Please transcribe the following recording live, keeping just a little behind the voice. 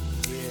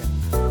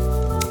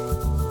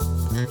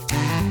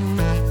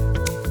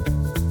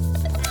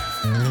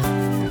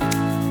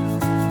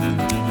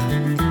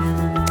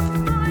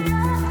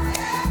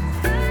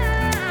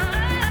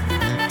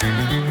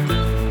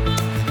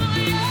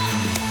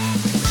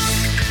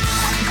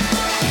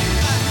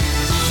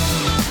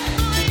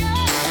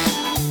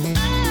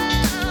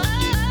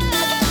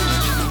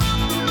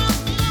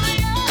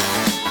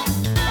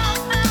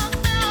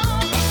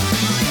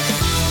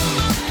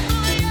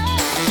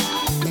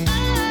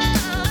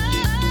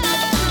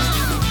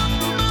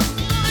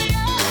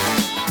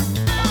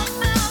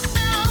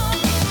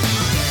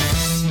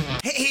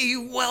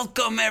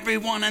Welcome,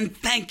 everyone, and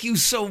thank you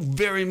so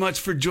very much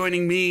for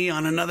joining me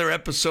on another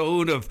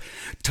episode of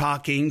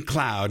Talking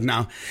Cloud.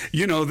 Now,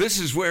 you know, this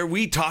is where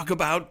we talk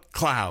about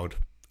cloud.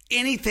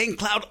 Anything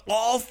cloud,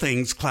 all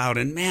things cloud.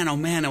 And man, oh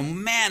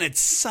man,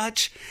 it's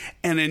such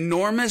an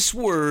enormous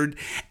word,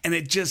 and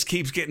it just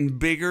keeps getting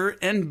bigger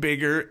and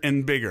bigger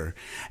and bigger.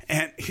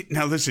 And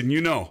now listen,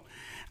 you know,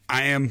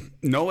 I am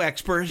no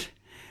expert.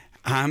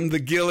 I'm the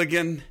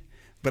Gilligan.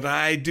 But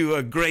I do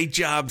a great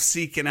job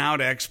seeking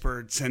out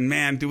experts. And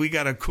man, do we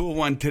got a cool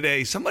one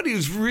today. Somebody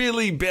who's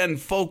really been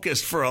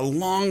focused for a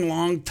long,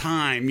 long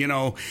time. You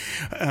know,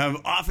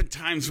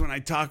 oftentimes when I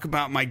talk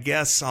about my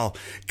guests, I'll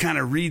kind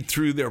of read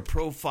through their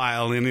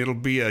profile and it'll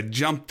be a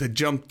jump to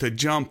jump to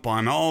jump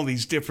on all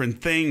these different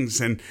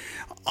things. And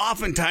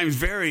oftentimes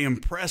very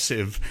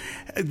impressive.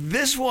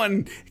 This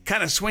one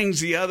kind of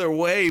swings the other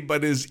way,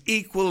 but is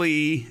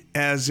equally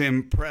as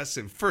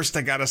impressive. First,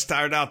 I got to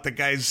start out. The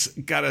guy's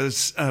got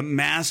a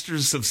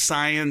master's of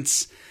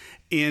science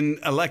in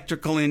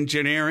electrical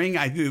engineering.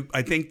 I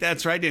think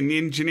that's right, in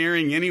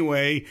engineering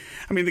anyway.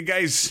 I mean, the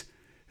guy's,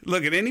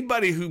 look, at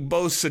anybody who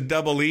boasts a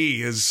double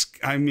E is,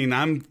 I mean,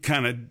 I'm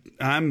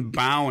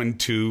bowing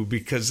to,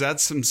 because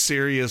that's some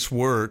serious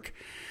work.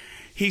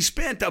 He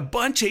spent a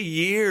bunch of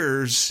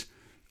years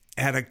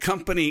at a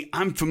company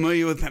I'm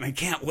familiar with, and I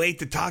can't wait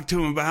to talk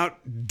to him about,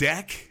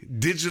 DEC,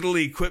 Digital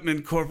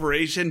Equipment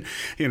Corporation.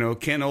 You know,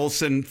 Ken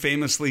Olsen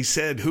famously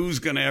said, who's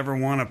going to ever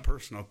want a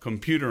personal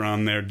computer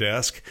on their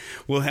desk?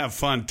 We'll have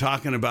fun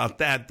talking about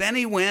that. Then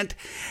he went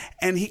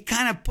and he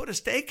kind of put a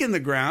stake in the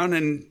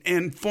ground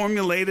and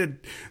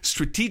formulated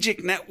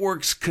Strategic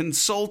Networks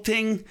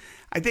Consulting.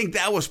 I think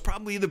that was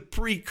probably the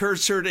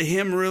precursor to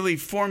him really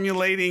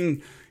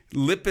formulating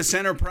Lippis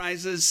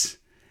Enterprises.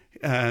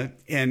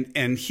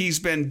 And he's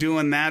been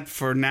doing that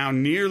for now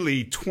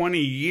nearly 20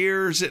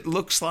 years, it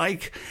looks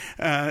like.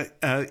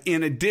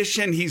 In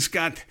addition, he's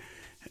got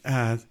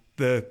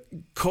the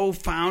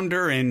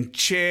co-founder and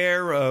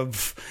chair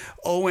of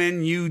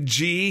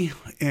ONUG,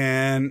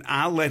 and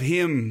I'll let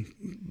him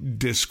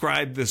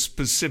describe the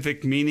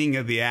specific meaning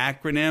of the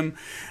acronym,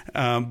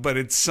 but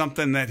it's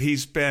something that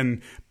he's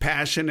been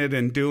passionate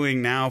in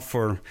doing now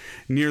for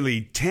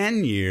nearly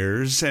 10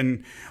 years.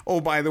 And,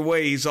 oh, by the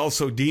way, he's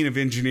also Dean of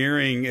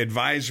Engineering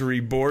Advisory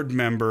Board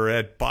member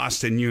at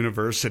Boston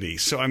University.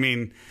 So, I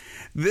mean,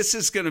 this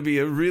is going to be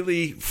a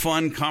really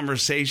fun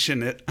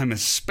conversation. I'm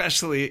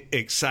especially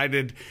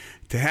excited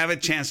to have a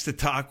chance to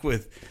talk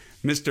with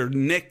Mr.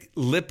 Nick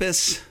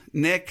Lippis.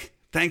 Nick,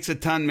 thanks a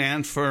ton,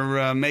 man,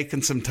 for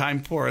making some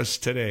time for us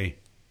today.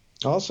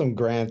 Awesome,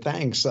 Grant.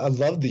 Thanks. I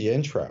love the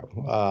intro,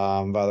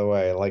 by the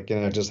way, like, you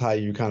know, just how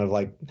you kind of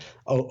like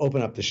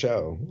open up the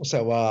show.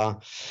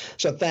 So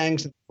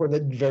thanks for the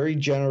very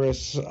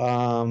generous,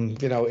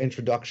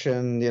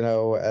 introduction,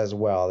 as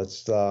well.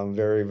 It's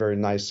very, very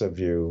nice of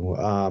you.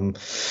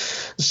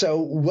 So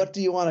what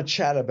do you want to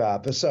chat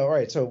about? So, all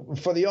right. So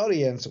for the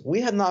audience, we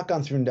had not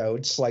gone through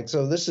notes.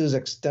 So this is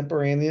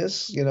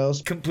extemporaneous,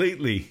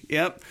 Completely.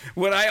 Yep.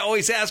 What I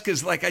always ask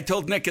is, like I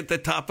told Nick at the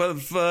top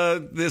of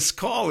this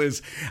call,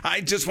 is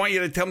I just want you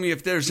to tell me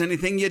if there's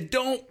anything you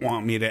don't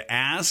want me to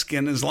ask.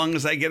 And as long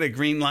as I get a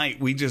green light,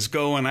 we just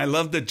go. And I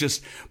love to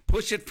just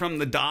push it from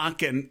the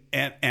dock and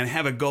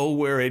have a go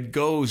where it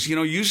goes.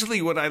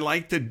 Usually what I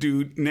like to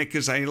do, Nick,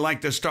 is I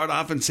like to start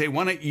off and say,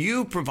 why don't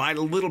you provide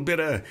a little bit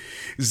of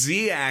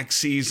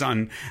Z-axis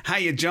on how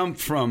you jump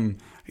from,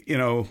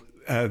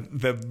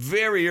 the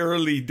very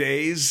early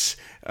days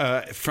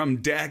from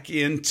DEC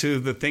into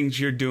the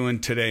things you're doing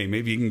today.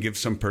 Maybe you can give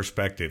some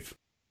perspective.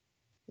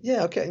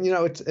 Yeah, okay.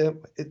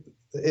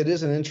 It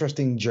is an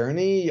interesting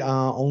journey,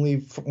 only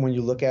when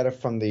you look at it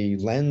from the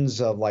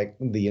lens of like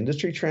the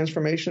industry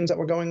transformations that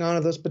were going on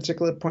at this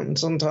particular point in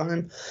some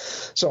time.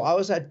 So I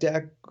was at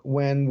DEC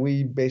when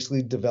we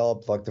basically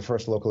developed like the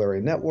first local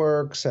area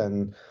networks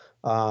and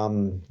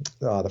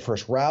the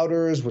first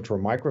routers, which were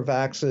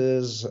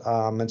microvaxes.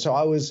 And so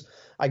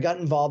I got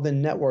involved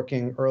in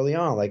networking early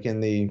on, like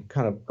in the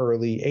kind of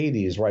early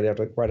 80s, right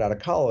out of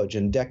college.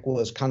 And DEC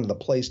was kind of the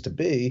place to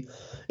be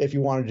if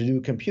you wanted to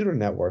do computer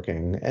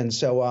networking. And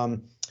so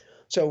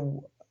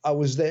I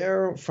was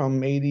there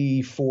from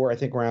 84, I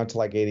think, around to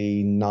like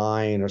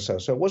 89 or so.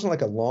 So it wasn't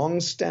like a long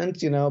stint,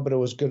 but it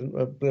was good.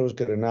 But it was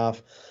good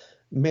enough.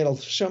 Made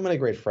so many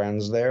great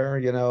friends there.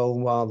 A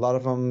lot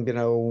of them,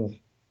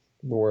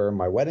 were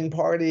my wedding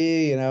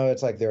party.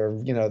 It's like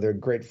they're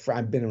great.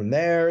 I've been in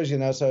theirs.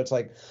 So it's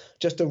like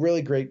just a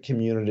really great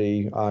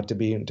community to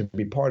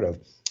be part of.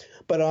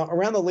 But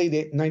around the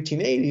late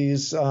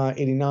 1980s,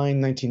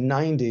 89,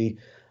 1990,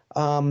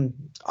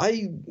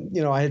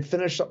 I had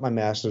finished up my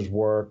master's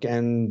work,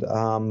 and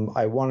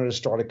I wanted to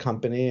start a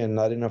company, and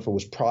I didn't know if it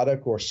was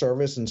product or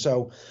service. And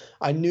so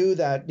I knew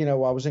that, I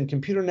was in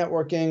computer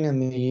networking,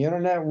 and the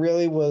internet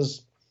really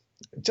was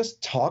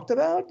just talked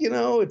about.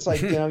 It's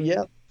like,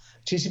 yeah.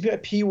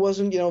 TCP/IP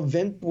wasn't,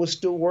 Vint was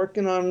still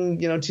working on,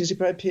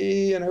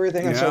 TCP/IP and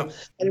everything. And so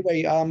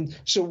anyway,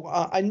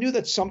 I knew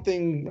that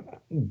something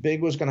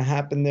big was going to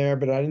happen there,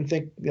 but I didn't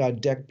think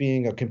DEC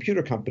being a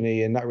computer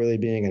company and not really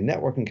being a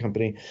networking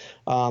company,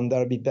 that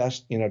would be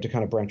best, to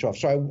kind of branch off.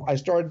 So I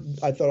thought,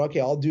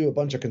 okay, I'll do a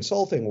bunch of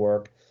consulting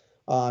work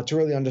to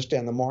really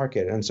understand the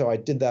market. And so I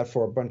did that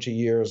for a bunch of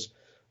years.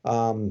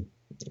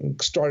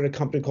 Started a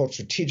company called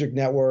Strategic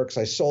Networks.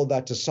 I sold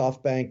that to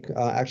SoftBank,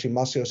 actually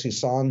Masayoshi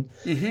Son,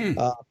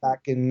 back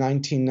in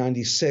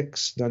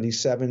 1996,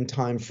 97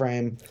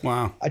 timeframe.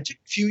 Wow. I took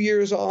a few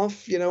years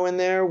off, in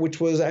there,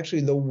 which was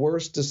actually the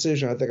worst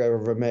decision I think I've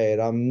ever made.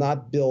 I'm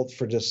not built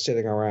for just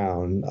sitting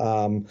around.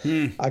 I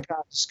kind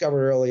of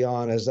discovered early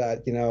on is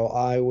that,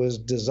 I was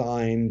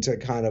designed to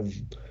kind of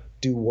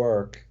do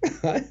work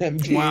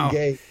and be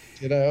engaged,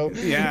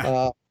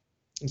 Yeah.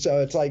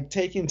 So it's like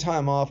taking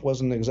time off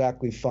wasn't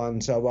exactly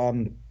fun. So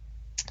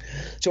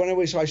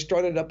anyway, so I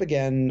started up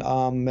again,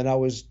 and I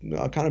was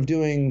kind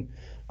of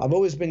I've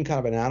always been kind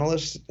of an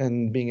analyst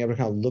and being able to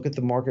kind of look at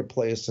the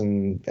marketplace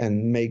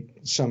and make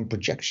some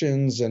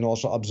projections and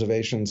also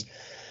observations.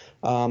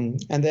 And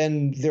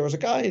then there was a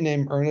guy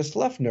named Ernest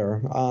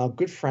Leffner, a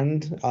good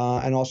friend,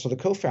 and also the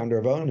co-founder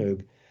of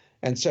Onug.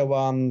 And so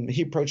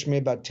he approached me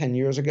about 10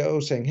 years ago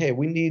saying, hey,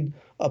 we need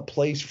a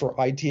place for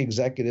IT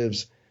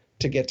executives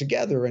to get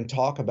together and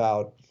talk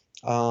about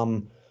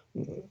the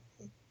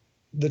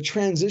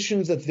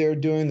transitions that they're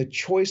doing, the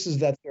choices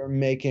that they're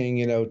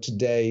making,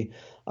 today,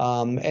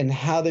 and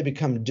how they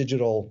become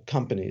digital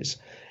companies.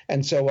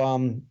 And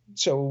so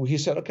he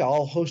said, okay,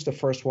 I'll host the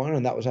first one,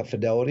 and that was at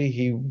Fidelity.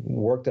 He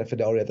worked at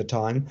Fidelity at the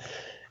time,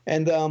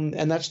 and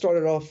that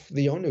started off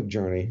the Onug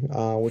journey,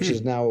 which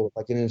is now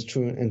like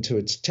into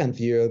its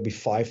 10th year. It'll be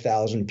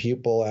 5,000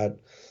 people at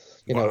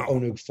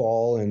Onug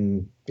Fall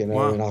and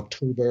in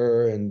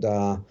October and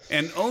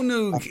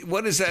Onug,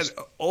 what is that?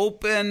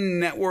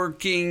 Open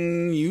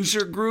Networking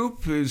User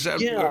Group? Is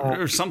that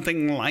or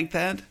something like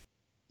that?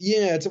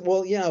 Yeah,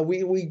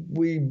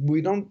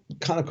 we don't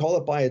kind of call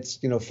it by its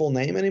full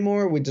name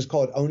anymore. We just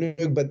call it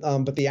Onug, but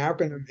the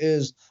acronym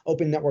is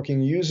Open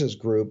Networking Users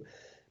Group,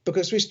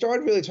 because we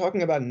started really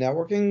talking about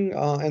networking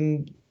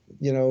and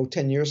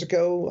 10 years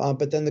ago,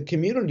 but then the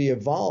community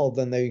evolved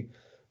and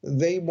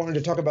they wanted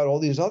to talk about all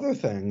these other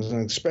things,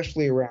 and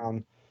especially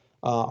around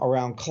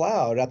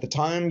cloud. At the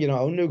time,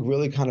 Onug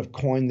really kind of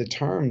coined the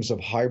terms of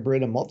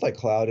hybrid and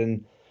multi-cloud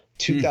in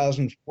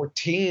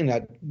 2014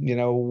 at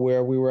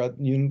where we were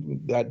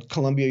at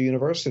Columbia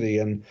University,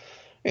 and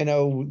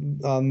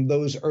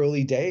those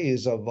early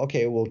days of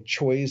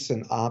choice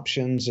and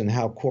options and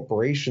how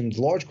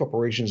large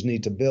corporations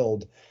need to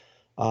build,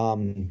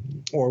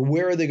 or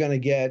where are they going to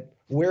get,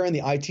 where in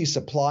the IT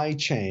supply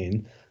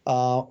chain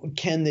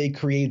can they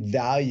create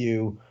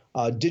value,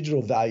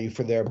 digital value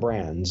for their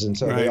brands? And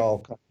so they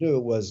all knew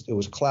it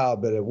was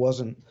cloud, but it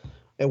wasn't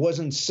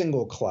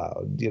single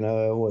cloud. It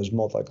was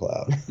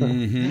multi-cloud.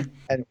 Mm-hmm.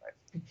 Anyway,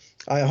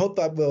 I hope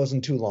that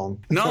wasn't too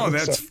long. No,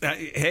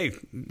 hey,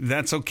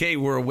 that's okay.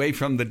 We're away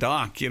from the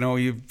dock.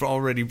 You've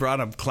already brought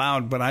up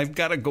cloud, but I've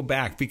got to go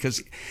back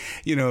because,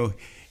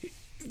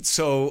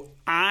 so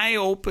I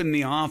opened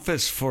the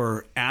office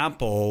for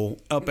Apple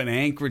up in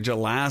Anchorage,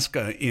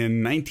 Alaska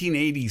in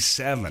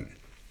 1987.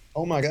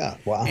 Oh my God.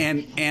 Wow.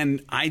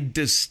 And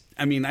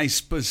I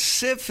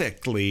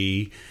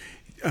specifically,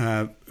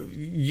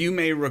 you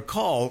may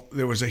recall,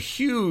 there was a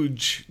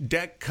huge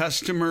DEC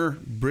customer,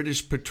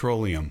 British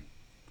Petroleum.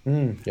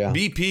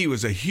 BP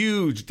was a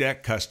huge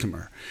DEC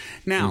customer.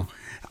 Now,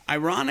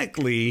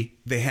 ironically,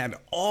 they had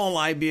all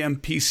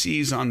IBM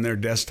PCs on their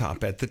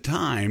desktop at the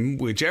time,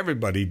 which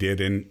everybody did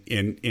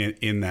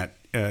in that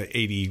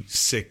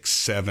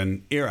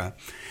 86-7 era.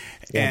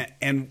 Yeah.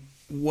 And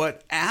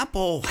what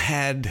Apple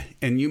had,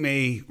 and you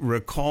may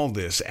recall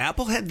this,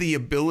 Apple had the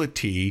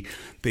ability,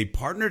 they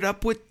partnered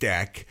up with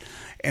DEC,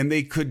 and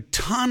they could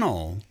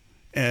tunnel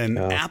an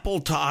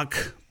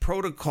AppleTalk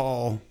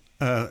protocol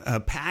a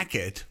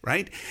packet,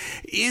 right,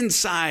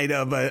 inside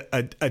of a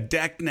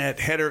DECnet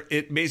header.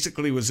 It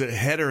basically was a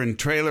header and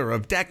trailer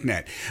of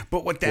DECnet.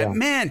 But what that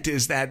meant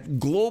is that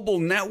global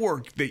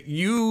network that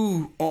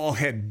you all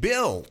had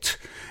built,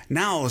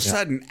 now all of a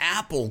sudden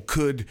Apple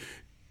could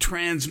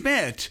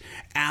transmit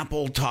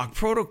AppleTalk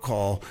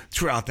protocol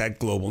throughout that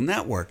global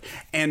network.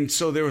 And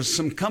so there was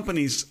some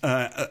companies,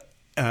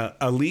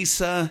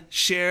 Elisa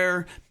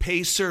Share,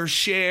 Pacer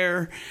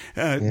Share.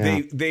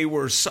 They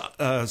were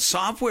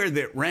software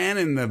that ran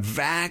in the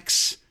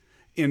VAX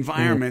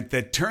environment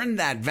that turned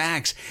that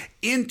VAX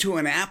into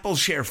an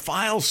AppleShare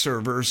file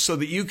server so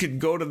that you could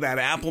go to that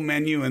Apple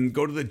menu and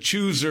go to the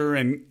chooser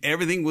and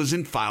everything was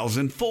in files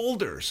and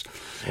folders.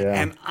 Yeah.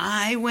 And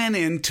I went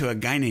into a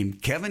guy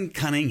named Kevin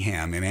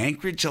Cunningham in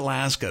Anchorage,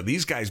 Alaska.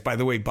 These guys, by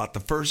the way, bought the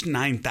first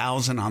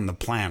 9,000 on the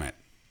planet.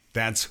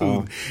 That's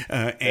who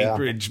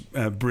Anchorage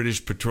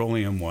British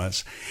Petroleum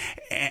was.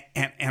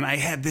 And I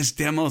had this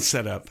demo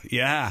set up.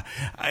 Yeah.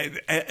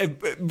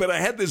 But I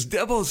had this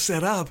demo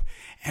set up,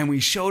 and we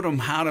showed them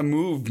how to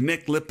move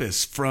Nick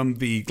Lippis from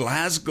the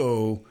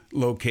Glasgow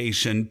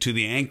location to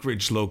the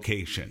Anchorage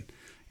location.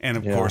 And,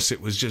 of course,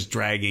 it was just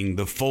dragging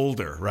the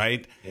folder,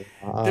 right?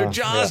 Their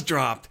jaws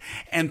dropped.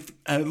 And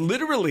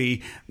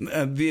literally,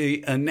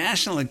 the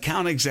national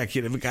account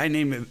executive, a guy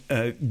named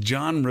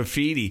John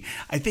Rafidi,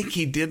 I think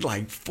he did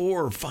like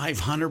 400 or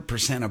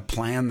 500% of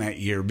plan that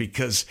year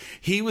because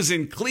he was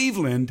in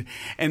Cleveland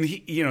and,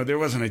 there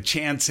wasn't a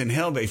chance in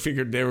hell they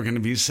figured they were going to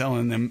be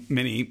selling them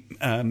many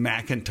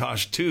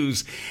Macintosh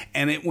 2s.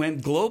 And it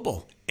went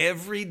global.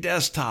 Every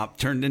desktop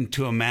turned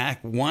into a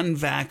Mac, one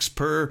VAX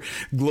per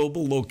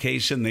global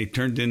location. They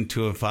turned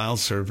into a file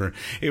server.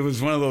 It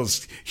was one of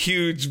those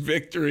huge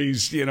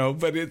victories,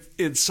 but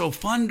it's so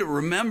fun to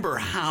remember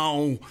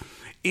how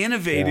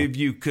innovative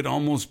you could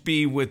almost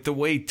be with the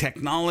way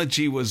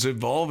technology was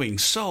evolving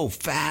so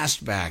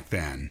fast back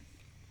then.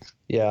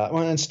 Yeah,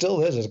 well, it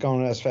still is. It's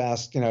going as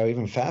fast,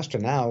 even faster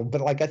now.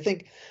 But I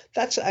think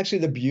that's actually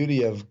the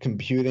beauty of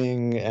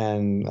computing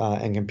and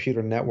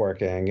computer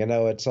networking.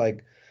 It's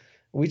like,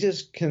 we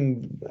just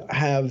can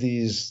have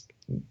these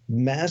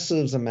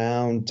massive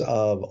amount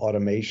of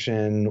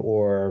automation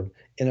or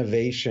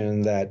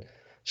innovation that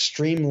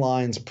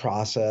streamlines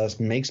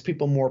process, makes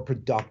people more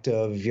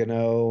productive.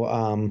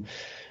 I'm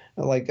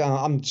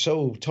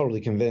so totally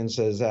convinced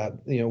is that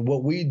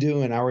what we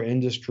do in our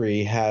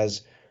industry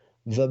has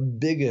the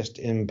biggest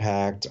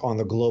impact on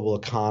the global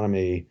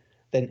economy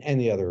than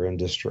any other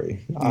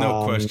industry.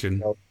 No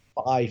question.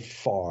 By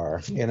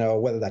far,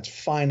 whether that's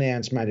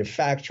finance,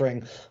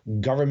 manufacturing,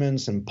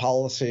 governments and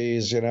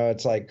policies,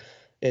 it's like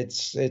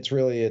it's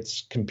really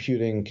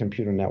computing,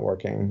 computer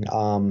networking.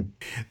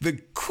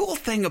 The cool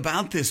thing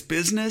about this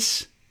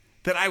business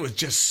that I was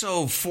just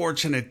so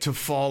fortunate to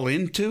fall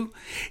into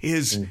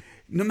is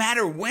no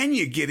matter when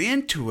you get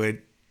into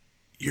it,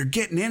 you're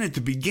getting in at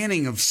the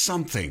beginning of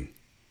something.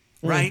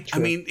 Right? Sure.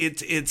 I mean,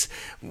 it's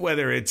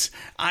whether it's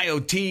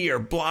IoT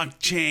or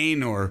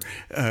blockchain or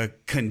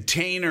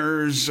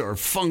containers or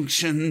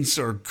functions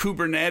or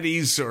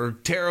Kubernetes or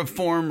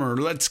Terraform or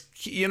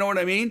you know what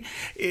I mean?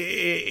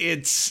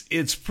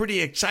 It's pretty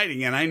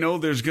exciting. And I know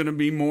there's going to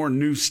be more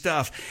new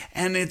stuff.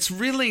 And it's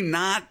really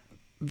not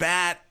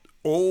that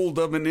old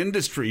of an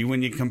industry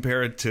when you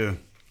compare it to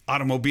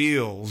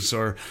automobiles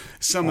or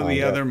some of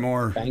the other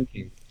more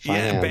banking.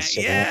 Finance,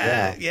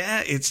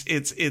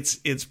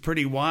 it's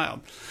pretty wild.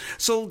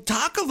 So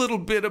talk a little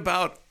bit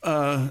about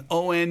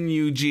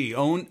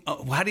ONUG.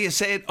 How do you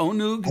say it?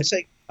 ONUG? I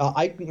say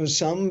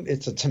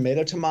it's a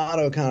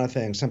tomato kind of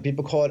thing. Some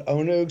people call it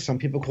ONUG. Some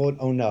people call it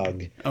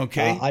ONUG.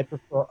 Okay. I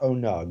prefer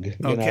ONUG.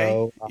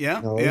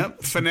 Yeah.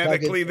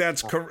 Phonetically,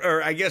 that's correct.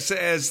 Or I guess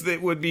as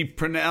it would be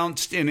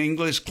pronounced in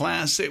English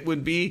class, it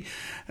would be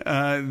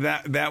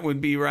that would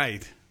be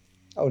right.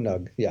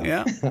 ONUG. Yeah.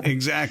 Yeah.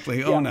 Exactly.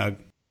 ONUG.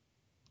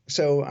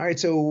 So, all right.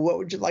 So, what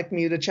would you like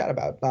me to talk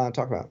about?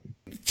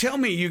 Tell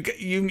me,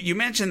 you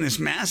mentioned this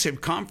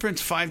massive conference,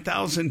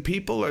 5,000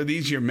 people. Are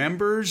these your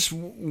members?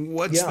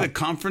 What's the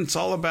conference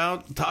all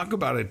about? Talk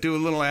about it. Do a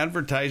little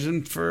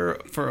advertising for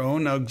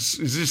ONUGs.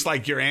 Is this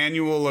like your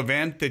annual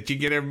event that you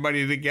get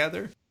everybody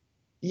together?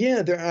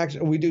 Yeah,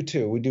 we do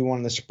too. We do one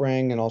in the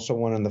spring and also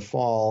one in the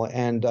fall.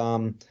 And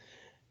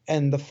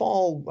the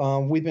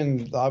fall, we've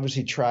been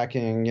obviously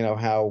tracking,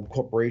 how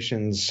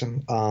corporations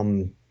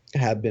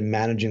have been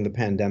managing the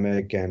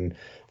pandemic and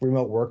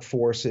remote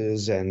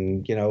workforces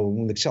and,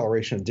 the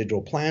acceleration of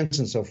digital plans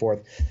and so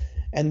forth.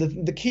 And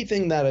the key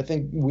thing that I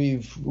think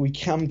we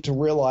come to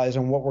realize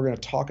and what we're going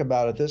to talk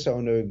about at this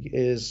ONUG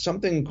is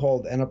something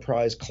called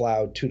Enterprise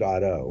Cloud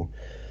 2.0.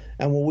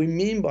 And what we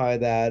mean by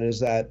that is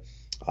that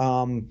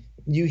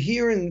you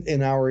hear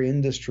in our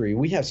industry,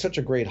 we have such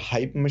a great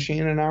hype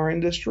machine in our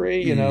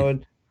industry,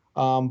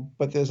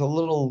 but there's a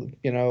little,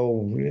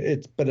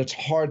 but it's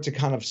hard to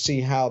kind of see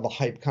how the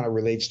hype kind of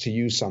relates to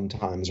you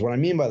sometimes. What I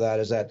mean by that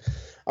is that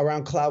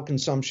around cloud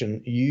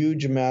consumption,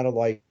 huge amount of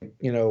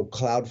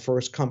cloud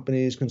first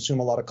companies consume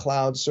a lot of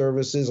cloud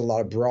services, a lot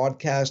of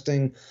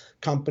broadcasting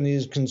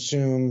companies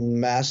consume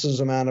massive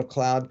amount of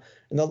cloud.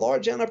 In the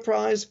large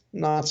enterprise,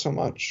 not so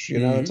much.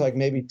 It's like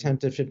maybe 10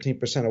 to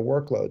 15% of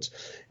workloads,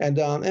 and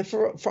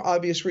for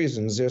obvious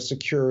reasons. There's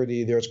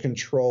security, there's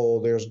control,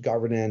 there's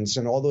governance,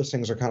 and all those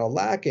things are kind of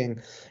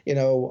lacking,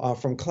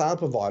 from cloud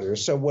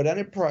providers. So what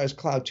Enterprise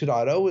Cloud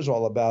 2.0 is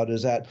all about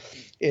is that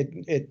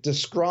it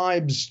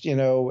describes,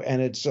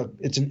 and it's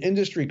an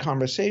industry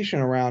conversation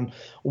around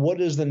what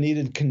is the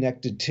needed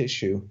connected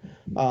tissue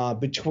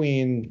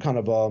between kind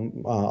of a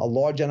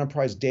large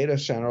enterprise data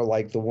center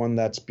like the one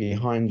that's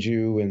behind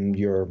you in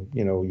your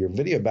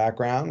video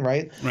background,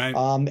 right? Right.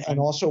 And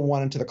also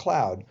one into the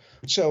cloud.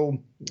 So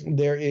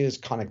there is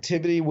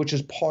connectivity, which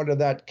is part of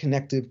that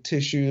connective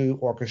tissue,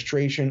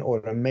 orchestration,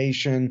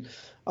 automation.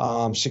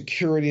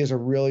 Security is a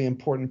really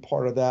important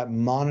part of that,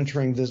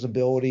 monitoring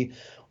visibility.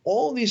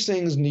 All these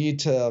things need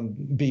to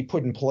be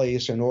put in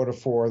place in order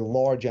for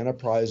large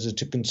enterprises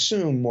to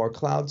consume more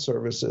cloud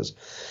services.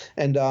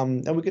 And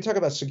we could talk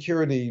about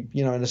security,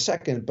 in a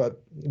second, but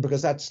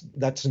because that's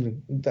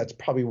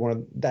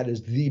probably that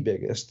is the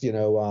biggest,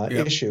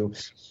 issue.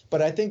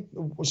 But I think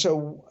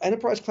so.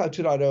 Enterprise Cloud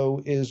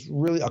 2.0 is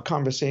really a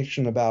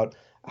conversation about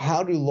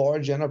how do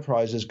large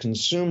enterprises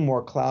consume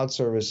more cloud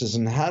services,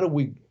 and how do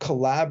we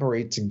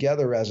collaborate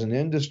together as an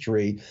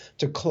industry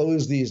to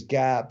close these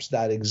gaps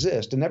that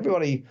exist? And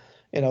everybody,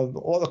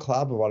 all the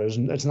cloud providers,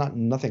 it's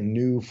nothing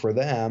new for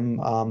them.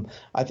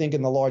 I think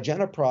in the large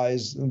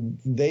enterprise,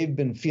 they've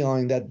been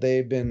feeling that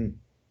they've been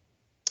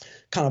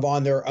kind of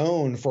on their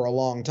own for a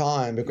long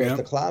time because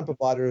the cloud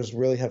providers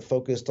really have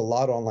focused a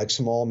lot on like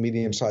small,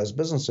 medium-sized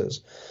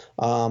businesses,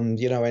 and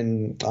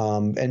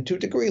to a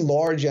degree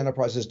large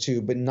enterprises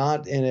too, but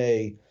not in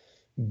a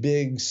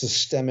big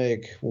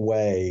systemic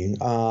way.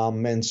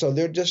 And so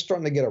they're just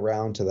starting to get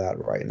around to that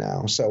right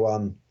now.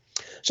 So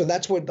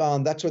that's what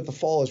the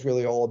fall is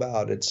really all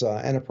about. It's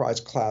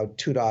Enterprise Cloud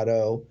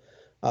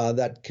 2.0,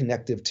 that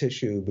connective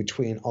tissue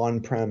between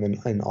on-prem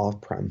and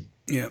off-prem.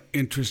 Yeah,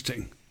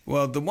 interesting.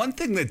 Well, the one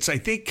thing that's, I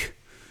think,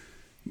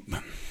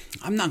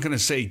 I'm not going to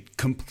say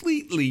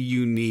completely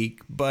unique,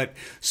 but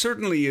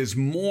certainly is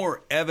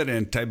more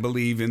evident, I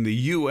believe, in the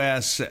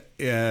U.S.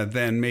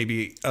 Than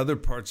maybe other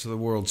parts of the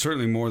world,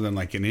 certainly more than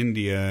like in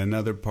India and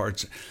other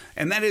parts.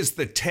 And that is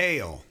the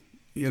tail,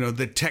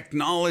 the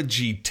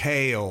technology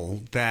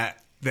tail that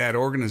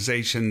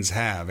organizations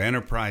have,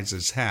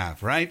 enterprises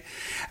have, right?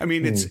 I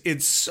mean,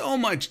 it's so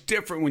much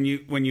different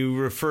when you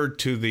refer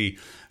to the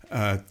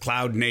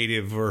cloud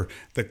native or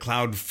the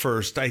cloud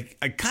first. I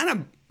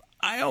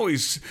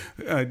always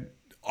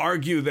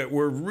argue that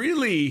we're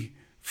really,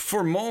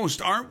 for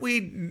most, aren't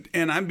we?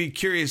 And I'd be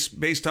curious,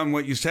 based on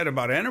what you said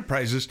about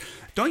enterprises,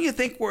 don't you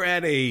think we're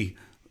at a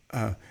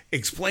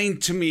explain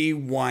to me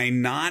why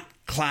not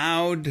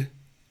cloud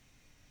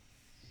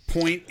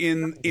point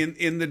in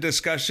the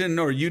discussion,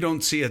 or you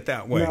don't see it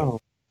that way?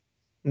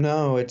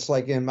 No, it's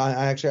like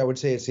I would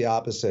say it's the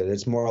opposite.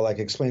 It's more like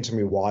explain to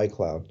me why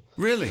cloud.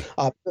 Really?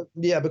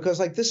 Yeah, because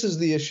like this is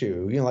the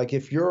issue. Like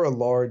if you're a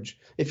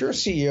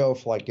CEO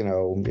of like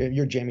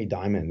you're Jamie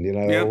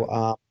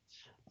Dimon,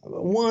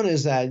 one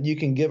is that you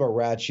can give a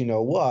rat's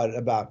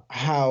about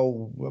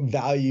how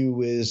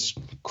value is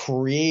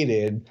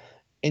created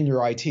in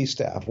your IT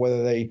staff,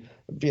 whether they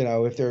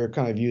if they're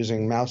kind of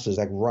using mouses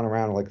that run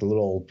around like the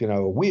little,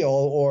 wheel,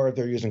 or if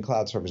they're using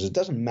cloud services, it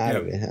doesn't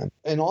matter to him.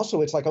 And also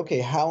it's like, okay,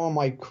 how am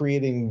I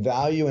creating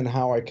value and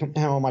how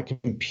am I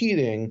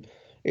competing,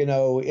 in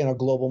a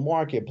global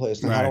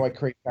marketplace? And how do I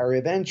create barrier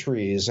of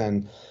entries?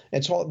 And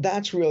so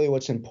that's really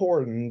what's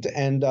important.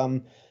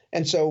 And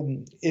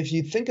so if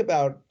you think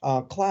about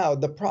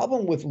cloud, the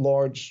problem with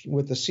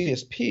the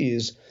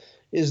CSPs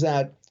is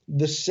that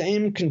the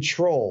same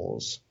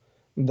controls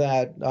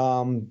that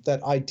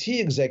IT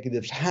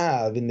executives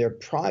have in their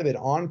private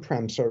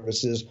on-prem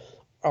services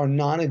are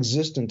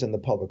non-existent in the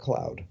public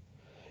cloud.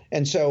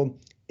 And so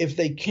if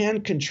they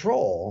can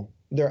control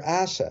their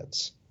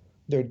assets,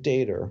 their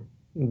data,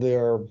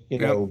 their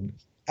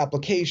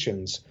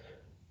applications,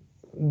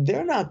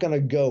 they're not going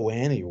to go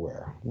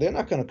anywhere. They're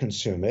not going to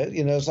consume it.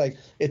 It's like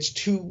it's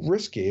too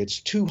risky. It's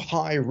too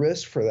high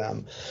risk for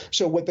them.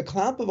 So what the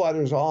cloud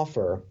providers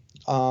offer,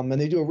 and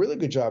they do a really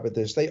good job at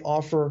this, they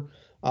offer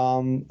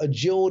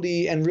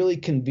agility and really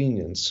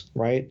convenience,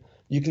 right?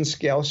 You can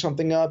scale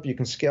something up, you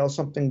can scale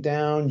something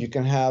down, you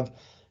can have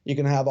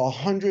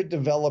 100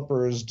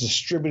 developers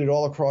distributed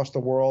all across the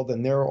world,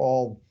 and they're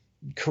all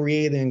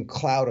creating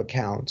cloud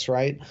accounts,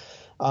 right?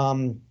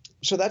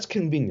 So that's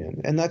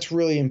convenient, and that's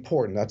really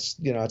important. That's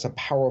it's a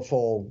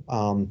powerful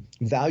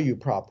value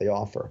prop they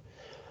offer.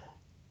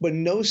 But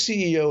no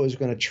CEO is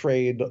going to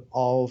trade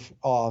off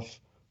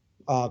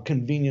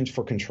convenience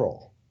for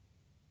control.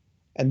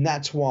 And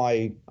that's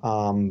why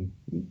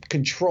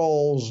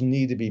controls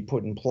need to be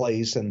put in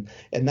place, and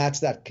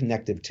that's that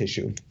connective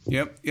tissue.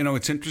 Yep.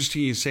 It's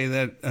interesting you say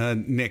that,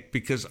 Nick,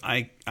 because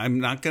I'm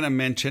not going to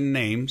mention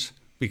names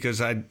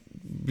because I'd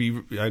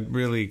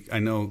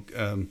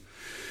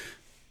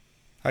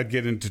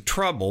get into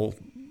trouble.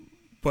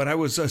 But I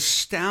was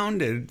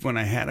astounded when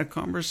I had a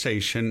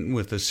conversation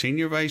with a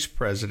senior vice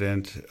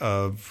president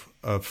of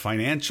a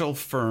financial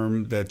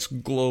firm that's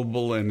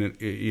global, and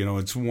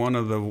it's one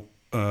of the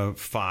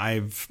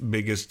 5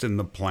 biggest in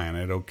the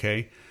planet,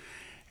 okay?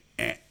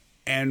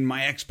 And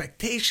my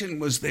expectation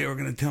was they were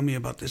going to tell me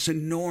about this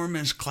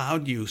enormous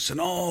cloud use and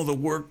all the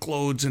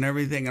workloads and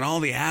everything and all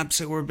the apps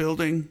that we're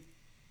building.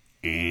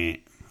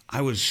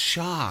 I was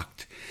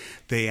shocked.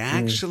 They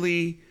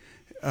actually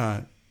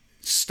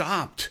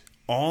stopped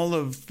all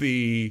of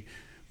the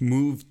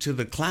move to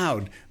the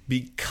cloud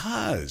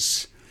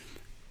because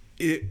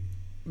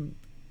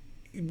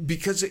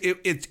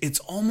it's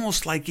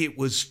almost like it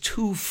was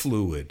too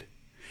fluid.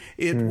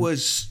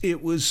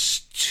 It was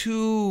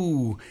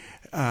too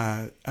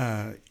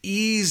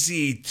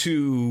easy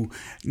to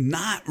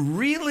not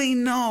really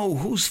know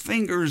whose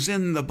finger's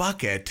in the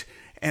bucket,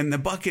 and the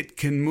bucket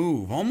can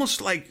move. Almost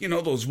like,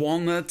 those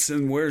walnuts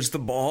and where's the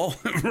ball,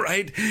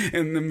 right?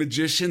 And the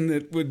magician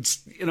that would,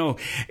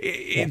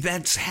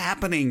 that's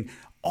happening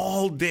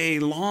all day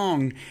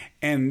long.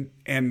 And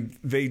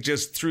they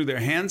just threw their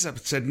hands up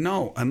and said,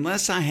 no,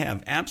 unless I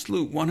have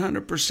absolute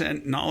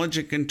 100% knowledge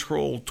and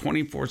control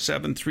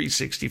 24/7,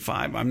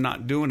 365, I'm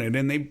not doing it.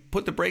 And they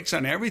put the brakes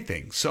on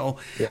everything. So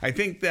I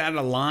think that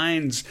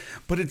aligns.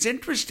 But it's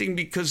interesting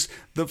because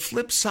the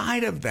flip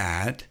side of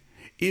that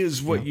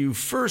is what you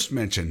first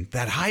mentioned,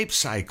 that hype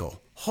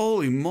cycle.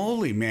 Holy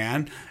moly,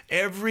 man.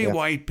 Every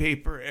white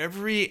paper,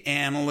 every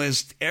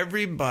analyst,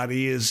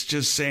 everybody is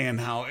just saying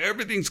how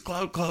everything's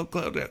cloud, cloud,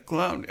 cloud,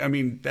 cloud. I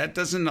mean, that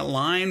doesn't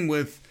align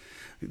with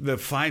the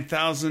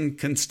 5,000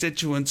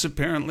 constituents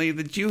apparently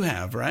that you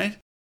have, right?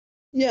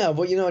 Yeah,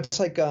 well, it's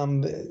like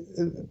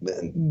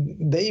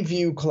they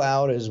view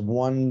cloud as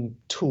one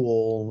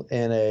tool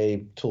in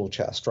a tool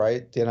chest,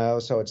 right?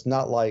 So it's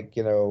not like,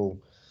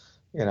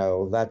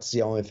 that's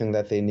the only thing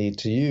that they need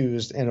to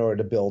use in order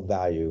to build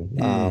value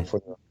for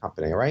the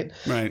company, right?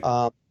 Right.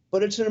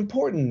 But it's an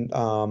important,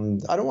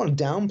 I don't want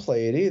to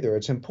downplay it either.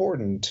 It's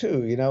important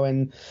too,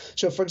 And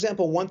so, for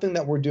example, one thing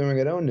that we're doing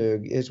at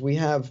Onug is we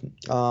have,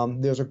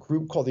 there's a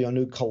group called the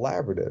Onug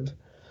Collaborative.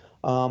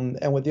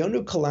 And what the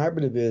Onug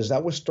Collaborative is,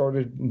 that was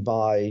started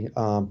by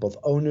both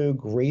Onug,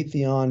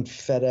 Raytheon,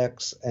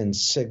 FedEx, and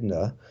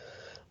Cigna.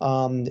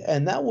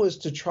 And that was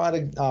to try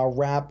to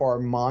wrap our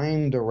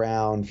mind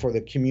around for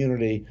the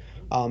community.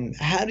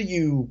 How do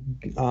you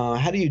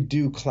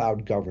do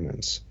cloud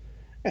governance,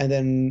 and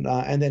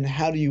then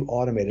how do you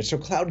automate it? So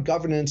cloud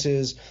governance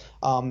is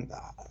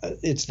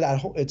it's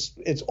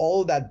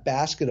all of that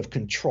basket of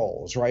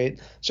controls, right?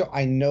 So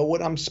I know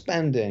what I'm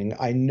spending.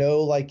 I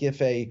know, like,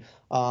 if an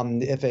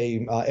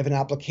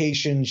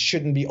application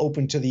shouldn't be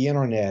open to the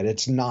internet,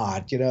 it's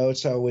not,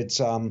 So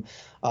it's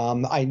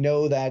I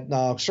know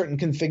that certain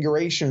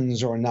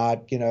configurations are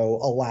not,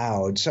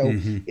 allowed. So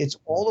it's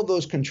all of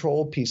those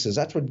control pieces.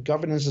 That's what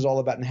governance is all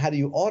about. And how do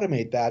you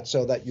automate that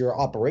so that your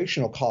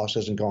operational cost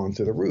isn't going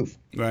through the roof?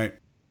 Right.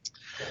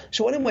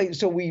 So anyway,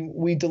 so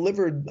we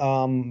delivered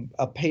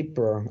a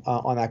paper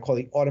on that called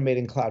the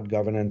Automating Cloud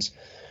Governance.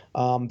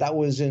 That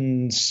was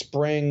in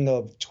spring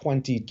of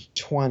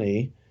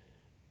 2020.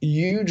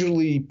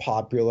 Hugely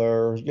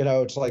popular.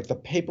 It's like the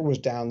paper was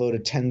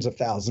downloaded tens of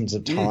thousands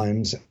of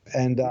times,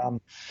 and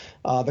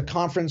the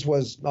conference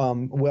was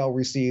well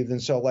received.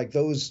 And so, like,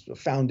 those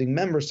founding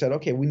members said,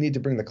 okay, we need to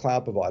bring the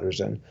cloud providers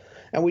in,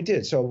 and we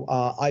did. So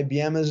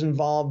IBM is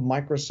involved,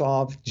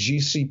 Microsoft,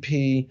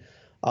 GCP,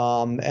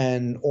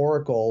 and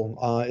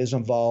Oracle is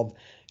involved.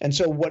 And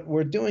so what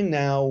we're doing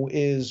now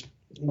is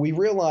we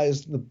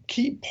realize the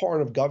key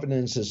part of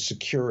governance is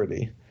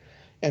security.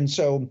 And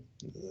so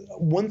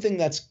one thing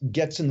that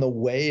gets in the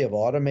way of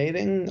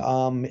automating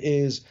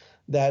is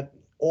that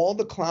all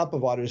the cloud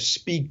providers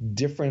speak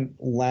different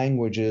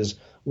languages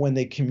when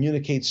they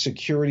communicate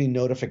security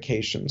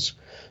notifications.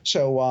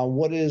 So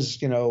what is,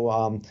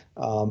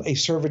 a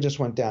server just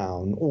went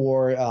down,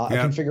 or a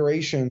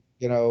configuration,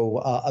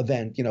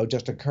 event,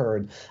 just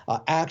occurred,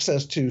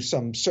 access to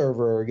some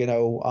server,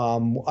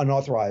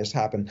 unauthorized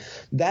happened.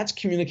 That's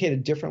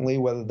communicated differently,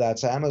 whether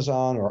that's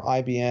Amazon or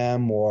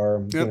IBM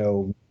or,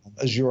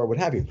 Azure, or what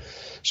have you.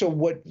 So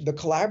what the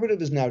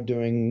collaborative is now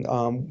doing,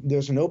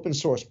 there's an open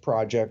source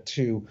project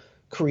to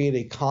create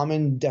a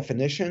common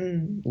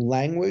definition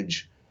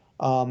language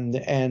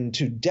and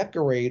to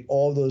decorate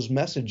all those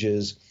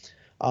messages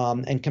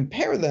and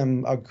compare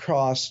them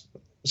across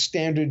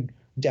standard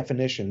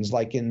definitions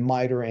like in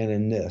MITRE and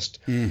in NIST.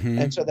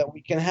 And so that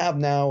we can have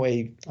now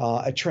a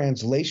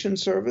translation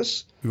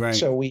service. Right.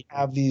 So we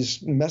have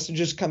these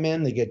messages come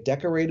in, they get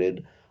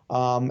decorated,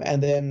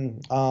 and then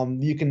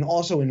you can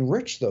also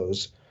enrich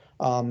those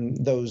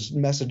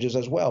messages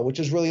as well, which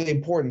is really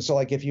important. So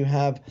like if you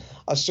have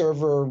a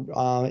server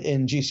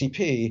in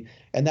GCP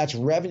and that's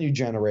revenue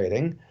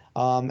generating,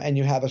 and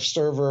you have a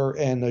server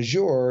in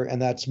Azure and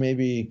that's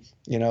maybe,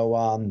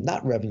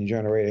 not revenue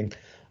generating,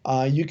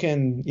 you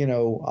can,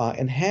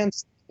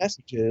 enhance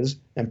messages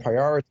and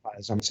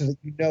prioritize them so that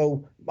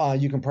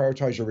you can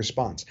prioritize your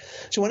response.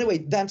 So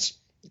anyway,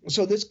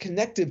 so this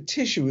connective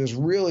tissue is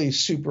really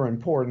super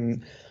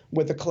important.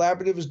 What the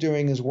collaborative is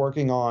doing is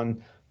working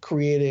on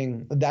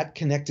creating that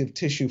connective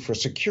tissue for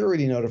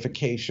security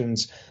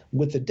notifications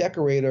with the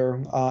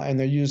decorator, and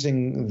they're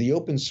using the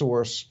open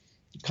source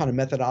kind of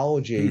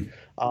methodology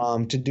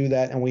to do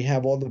that. And we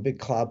have all the big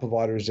cloud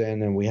providers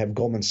in, and we have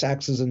Goldman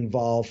Sachs is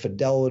involved,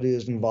 Fidelity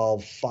is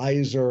involved,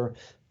 Pfizer,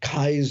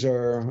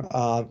 Kaiser,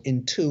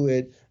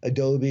 Intuit,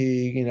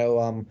 Adobe,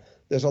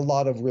 there's a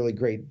lot of really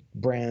great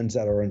brands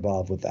that are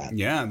involved with that.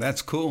 Yeah,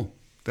 that's cool.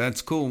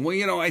 That's cool.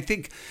 Well, I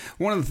think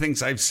one of the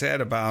things I've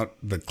said about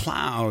the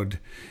cloud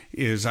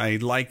is I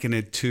liken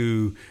it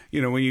to,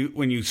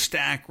 when you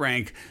stack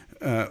rank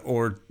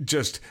or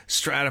just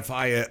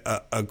stratify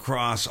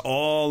across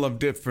all of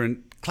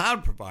different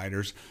cloud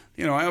providers,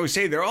 I always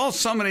say they're all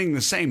summiting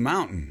the same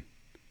mountain,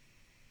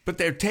 but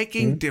they're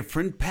taking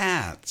different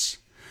paths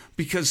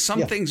because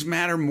some things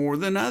matter more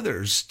than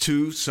others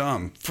to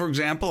some. For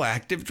example,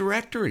 Active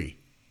Directory.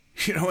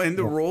 And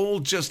the role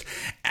just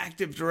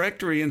Active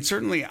Directory. And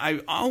certainly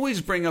I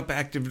always bring up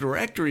Active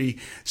Directory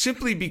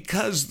simply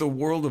because the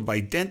world of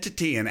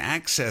identity and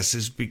access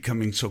is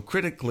becoming so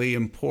critically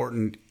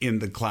important in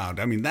the cloud.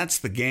 I mean, that's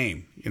the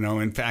game.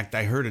 In fact,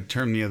 I heard a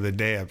term the other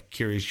day. I'm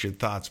curious your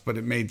thoughts, but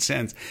it made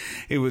sense.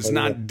 It was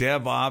not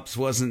DevOps,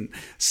 wasn't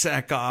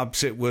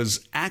SecOps, it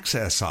was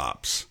Access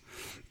Ops.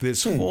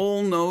 This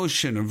whole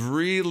notion of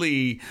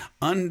really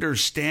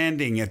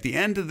understanding at the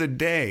end of the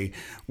day,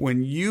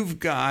 when you've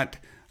got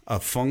a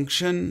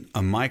function,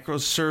 a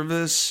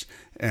microservice,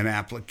 an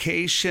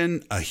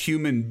application, a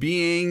human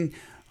being,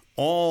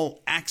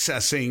 all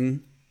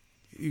accessing,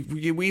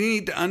 we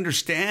need to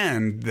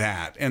understand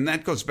that. And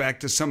that goes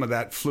back to some of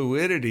that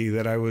fluidity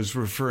that I was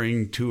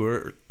referring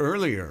to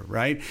earlier,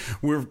 right?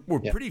 We're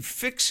pretty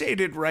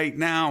fixated right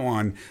now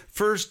on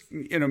first,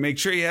 make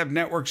sure you have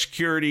network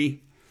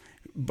security,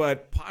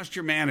 but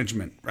posture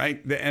management,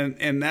 right?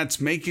 And that's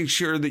making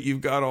sure that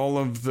you've got all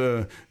of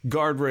the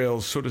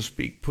guardrails, so to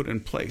speak, put in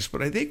place.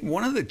 But I think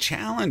one of the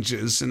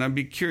challenges, and I'd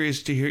be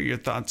curious to hear your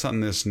thoughts on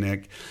this,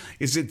 Nick,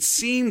 is it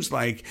seems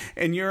like,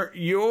 and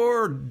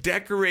you're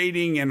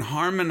decorating and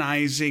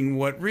harmonizing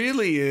what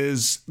really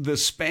is the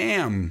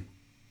spam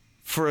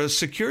for a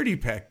security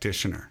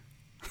practitioner.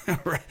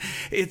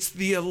 It's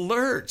the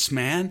alerts,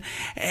 man,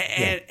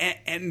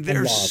 and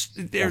there's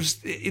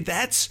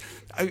that's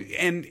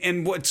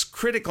and what's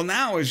critical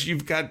now is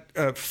you've got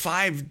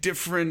 5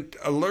 different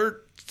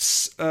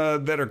alerts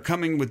that are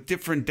coming with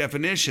different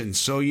definitions,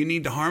 so you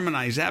need to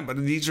harmonize that. But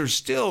these are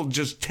still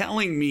just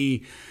telling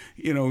me,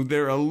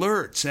 they're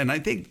alerts, and I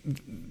think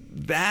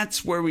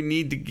that's where we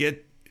need to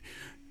get.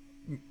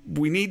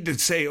 We need to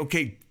say,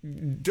 okay,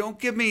 don't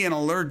give me an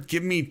alert,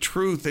 give me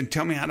truth, and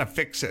tell me how to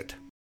fix it.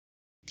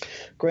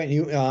 Grant,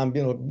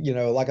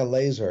 like a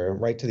laser,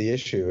 right to the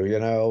issue.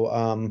 You're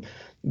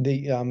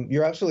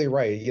absolutely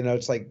right.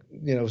 It's like,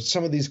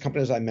 some of these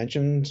companies I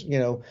mentioned,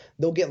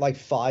 they'll get like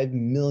 5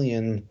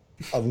 million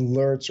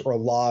alerts or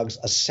logs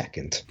a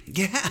second.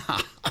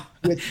 Yeah.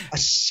 With a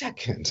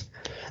second.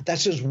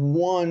 That's with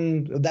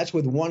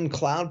one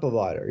cloud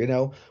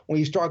provider. When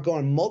you start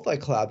going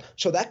multi-cloud,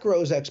 so that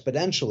grows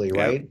exponentially,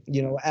 right?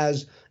 Yep.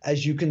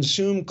 As you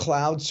consume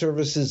cloud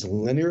services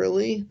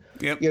linearly,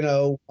 yep.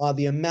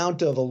 The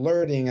amount of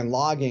alerting and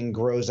logging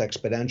grows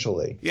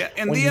exponentially. Yeah,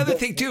 and the other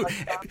thing too,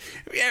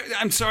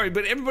 I'm sorry,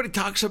 but everybody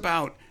talks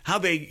about how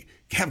they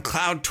have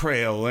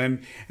CloudTrail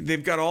and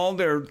they've got all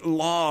their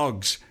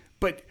logs,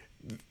 but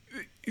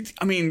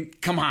I mean,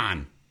 come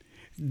on.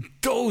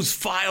 Those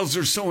files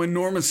are so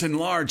enormous and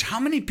large. How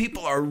many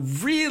people are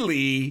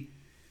really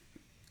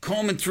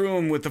combing through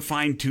them with a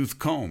fine-tooth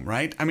comb,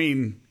 right? I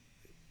mean,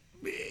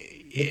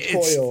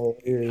 toil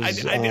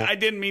is. I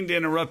didn't mean to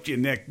interrupt you,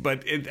 Nick,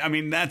 but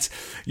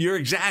you're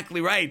exactly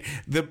right.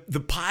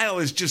 The pile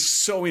is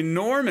just so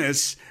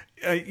enormous.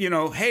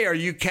 Hey, are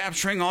you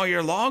capturing all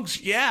your logs?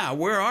 Yeah,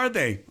 where are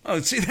they? Oh,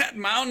 see that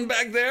mountain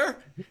back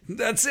there?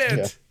 That's it.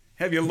 Yeah.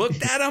 Have you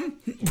looked at them?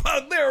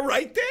 Well, they're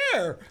right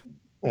there.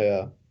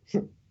 Yeah.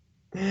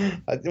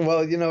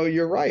 Well,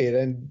 you're right,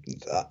 and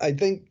I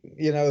think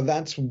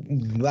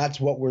that's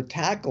what we're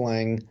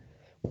tackling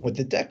with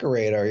the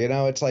decorator.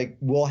 It's like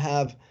we'll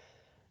have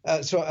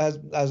so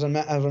as I'm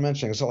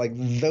mentioning, so like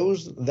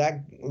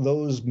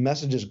those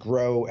messages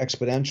grow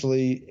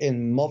exponentially.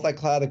 In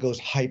multi-cloud, it goes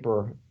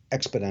hyper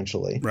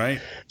exponentially. Right.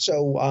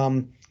 So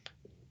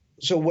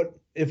what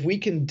if we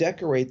can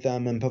decorate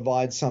them and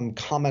provide some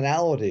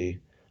commonality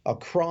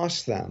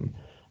across them?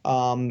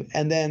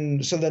 And then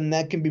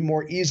that can be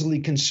more easily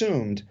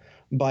consumed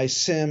by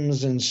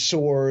SIEMs and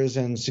SOARs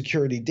and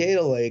security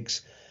data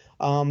lakes.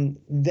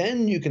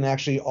 Then you can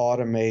actually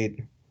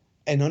automate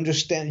and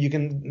understand. You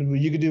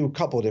can do a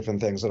couple of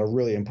different things that are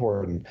really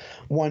important.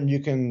 One, you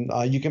can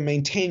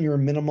maintain your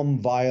minimum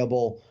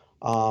viable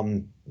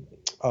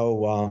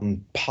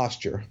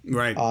posture,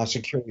 right?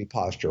 Security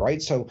posture,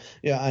 right? So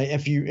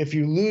if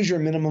you lose your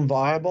minimum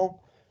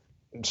viable,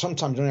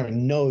 sometimes you don't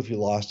even know if you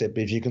lost it,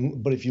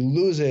 but if you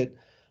lose it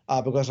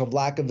because of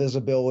lack of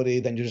visibility,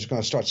 then you're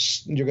going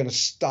to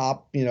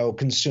stop,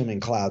 consuming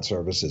cloud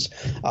services,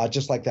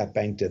 just like that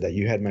bank did that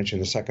you had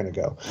mentioned a second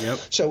ago. Yep.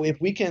 So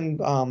if we can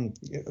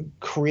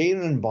create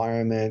an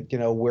environment,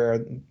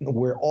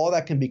 where all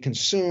that can be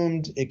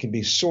consumed, it can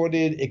be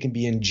sorted, it can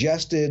be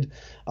ingested,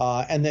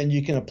 and then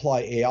you can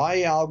apply AI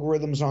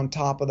algorithms on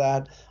top of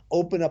that,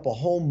 open up a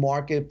whole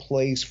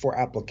marketplace for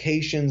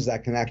applications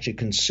that can actually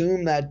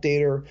consume that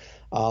data,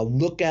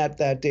 look at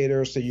that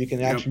data, so you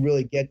can actually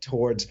really get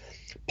towards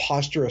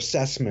posture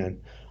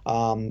assessment,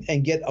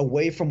 and get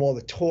away from all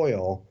the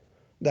toil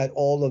that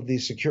all of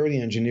these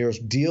security engineers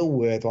deal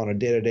with on a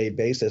day-to-day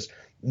basis.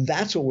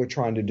 That's what we're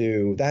trying to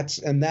do. That's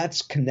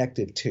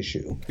connective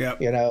tissue. Yep.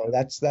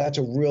 That's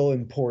a real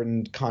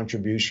important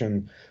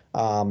contribution,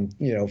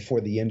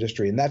 for the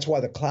industry, and that's why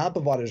the cloud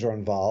providers are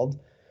involved,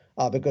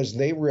 because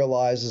they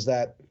realize is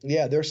that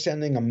they're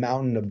sending a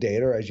mountain of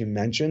data, as you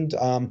mentioned,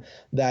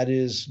 that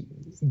is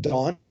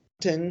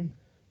daunting,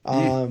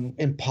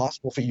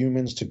 impossible for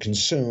humans to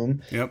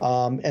consume, Yep.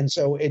 and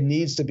so it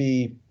needs to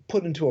be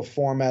put into a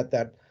format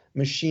that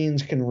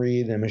machines can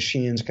read and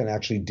machines can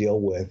actually deal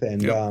with,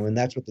 and and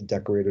that's what the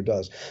Decorator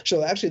does.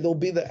 So actually, there'll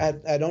be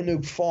at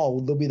ONUG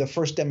Fall, there'll be the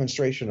first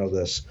demonstration of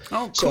this.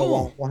 Oh, cool.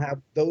 So we'll have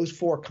those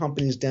 4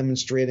 companies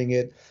demonstrating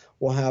it.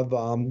 We'll have,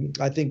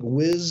 I think,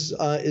 Wiz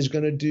is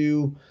going to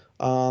do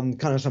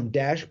kind of some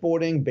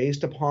dashboarding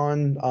based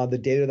upon the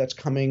data that's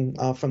coming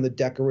from the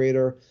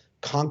Decorator.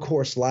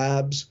 Concourse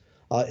Labs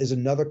is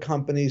another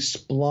company.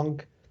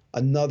 Splunk,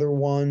 another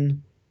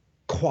one.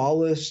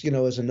 Qualys,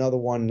 is another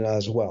one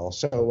as well.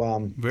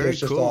 So very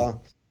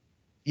cool.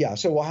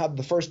 So we'll have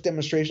the first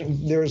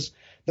demonstration. There's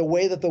the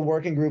way that the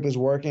working group is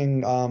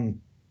working.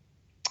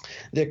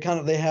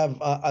 They have.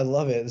 I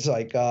love it. It's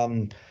like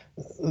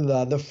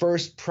the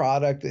first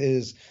product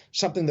is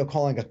something they're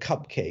calling a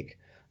cupcake.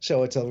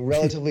 So it's a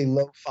relatively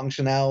low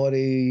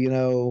functionality,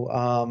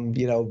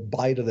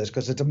 bite of this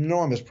because it's an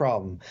enormous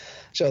problem.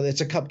 So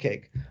it's a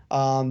cupcake.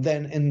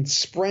 Then in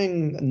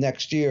spring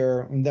next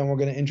year, then we're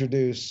going to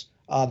introduce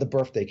the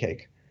birthday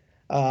cake,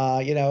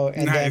 and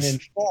nice. then in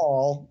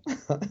fall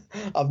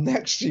of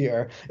next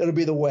year, it'll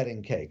be the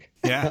wedding cake.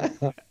 Yeah.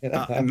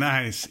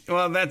 Nice.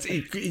 Well,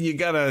 you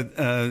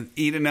gotta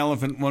eat an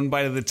elephant one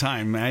bite at a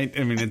time, right?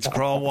 I mean, it's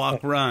crawl,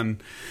 walk,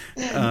 run.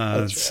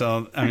 Right.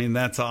 So, I mean,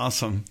 that's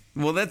awesome.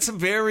 Well, that's a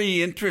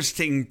very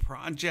interesting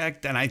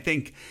project. And I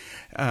think,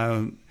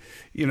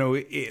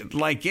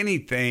 like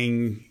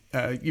anything,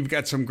 you've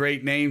got some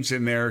great names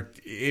in there.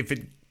 If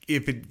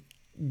it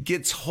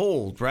gets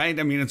hold, right?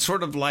 I mean, it's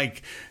sort of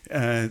like,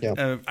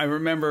 I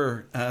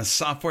remember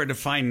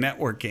software-defined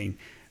networking,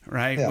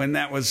 right? Yeah. When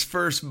that was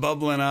first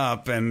bubbling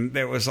up and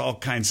there was all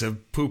kinds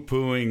of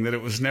poo-pooing that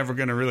it was never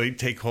going to really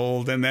take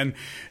hold. And then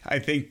I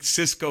think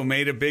Cisco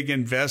made a big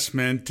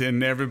investment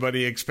and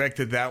everybody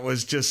expected that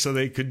was just so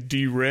they could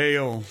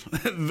derail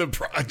the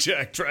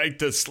project, right?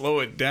 To slow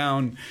it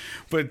down.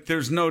 But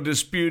there's no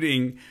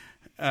disputing,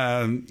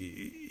 those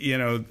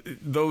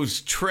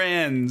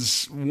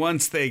trends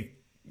once they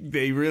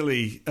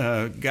really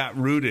got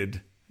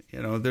rooted.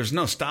 There's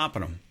no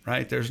stopping them,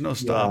 right? There's no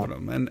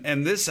stopping them.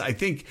 And this, I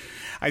think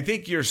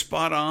you're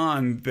spot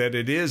on that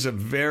it is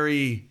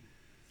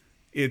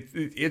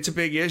it's a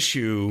big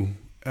issue.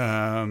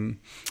 And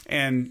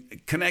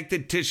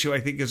connected tissue, I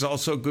think, is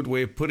also a good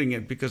way of putting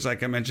it because,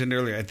 like I mentioned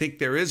earlier, I think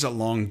there is a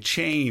long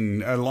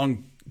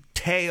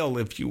tail,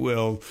 if you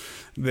will,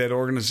 that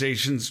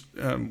organizations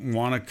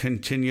want to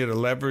continue to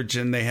leverage,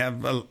 and they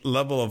have a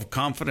level of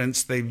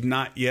confidence they've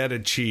not yet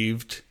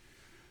achieved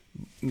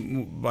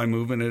by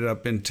moving it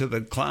up into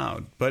the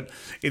cloud. But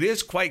it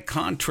is quite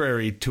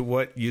contrary to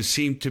what you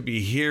seem to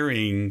be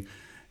hearing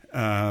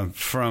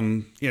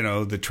from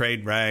the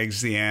trade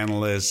rags, the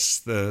analysts,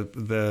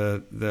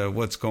 the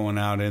what's going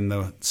out in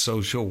the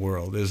social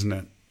world, isn't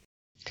it?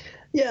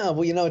 Yeah,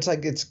 well,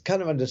 it's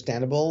kind of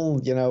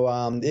understandable.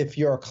 If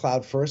you're a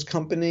cloud first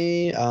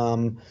company,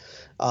 then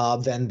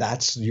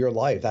that's your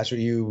life. That's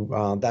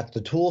that's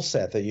the tool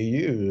set that you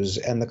use.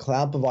 And the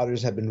cloud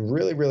providers have been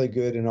really, really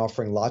good in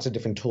offering lots of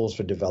different tools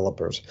for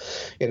developers.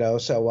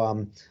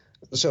 So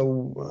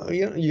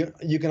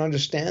you can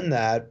understand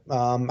that.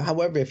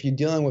 However, if you're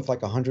dealing with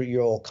like a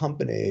 100-year-old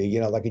company,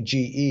 like a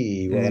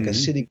GE or like a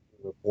Citigroup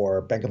or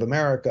Bank of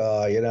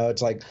America,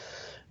 it's like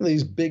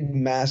these big,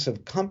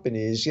 massive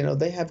companies,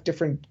 they have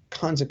different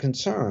kinds of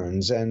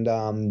concerns and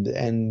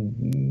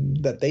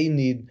that they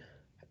need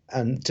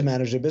to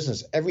manage their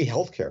business. Every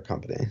healthcare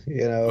company,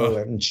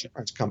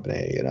 insurance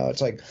company,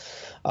 it's like.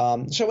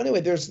 So anyway,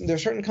 there's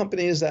certain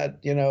companies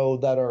that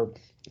that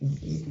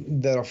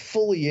are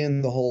fully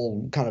in the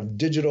whole kind of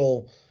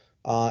digital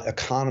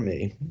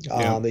economy.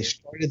 They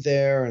started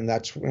there, and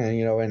that's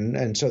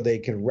and so they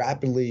can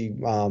rapidly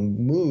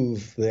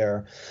move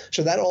there.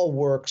 So that all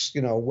works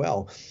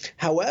well.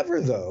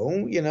 However,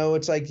 though,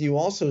 it's like you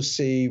also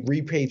see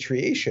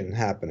repatriation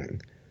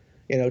happening.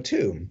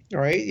 Too,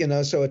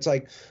 right? So it's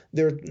like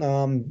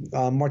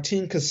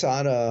Martin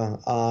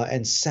Casada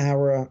and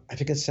Sarah, I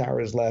forget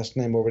Sarah's last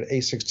name over at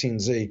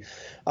A16Z.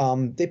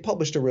 They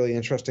published a really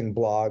interesting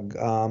blog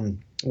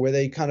where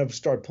they kind of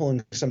start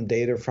pulling some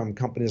data from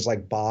companies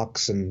like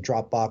Box and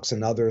Dropbox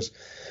and others,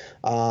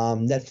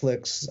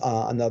 Netflix,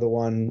 another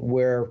one,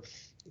 where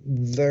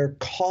the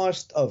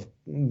cost of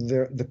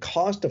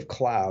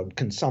cloud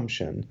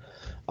consumption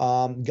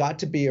got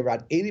to be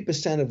about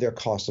 80% of their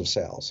cost of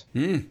sales.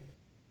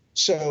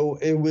 So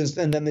it was,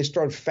 and then they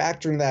started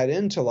factoring that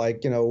into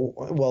like,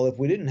 well, if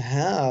we didn't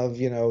have,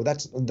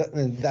 that's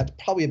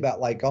probably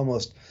about like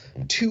almost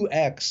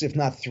 2x, if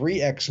not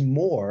 3x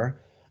more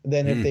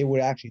than if they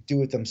would actually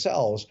do it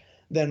themselves.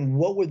 Then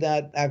what would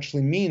that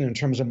actually mean in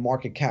terms of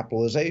market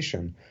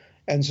capitalization?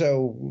 And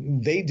so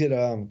they did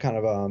a kind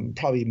of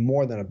probably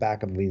more than a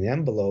back of the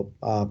envelope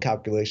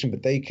calculation,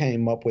 but they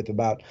came up with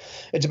about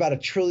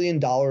 $1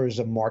 trillion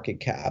of market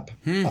cap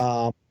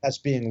that's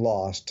being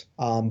lost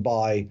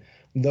by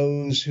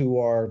those who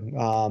are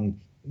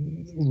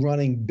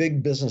running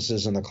big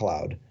businesses in the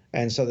cloud.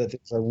 And so that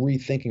there's a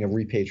rethinking of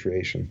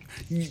repatriation.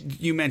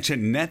 You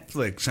mentioned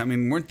Netflix. I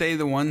mean, weren't they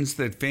the ones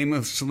that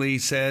famously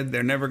said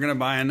they're never going to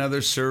buy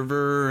another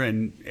server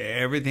and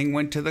everything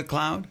went to the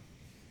cloud?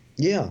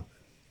 Yeah.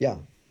 Yeah,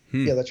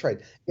 that's right.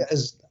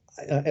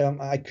 Yeah,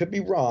 I could be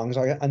wrong,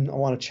 so I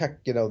want to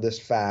check, this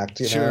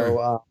fact.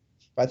 Sure.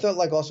 I thought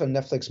like also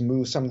Netflix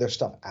moved some of their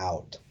stuff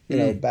out,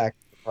 back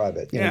to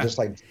private, just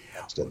like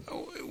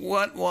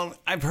What? Well,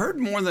 I've heard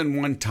more than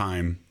one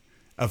time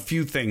a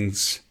few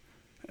things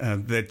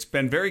that's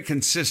been very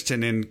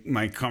consistent in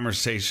my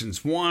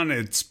conversations. One,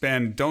 it's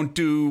been don't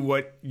do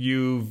what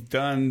you've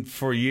done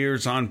for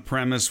years on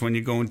premise when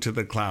you go into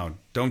the cloud.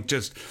 Don't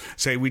just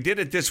say we did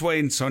it this way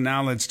and so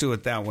now let's do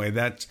it that way.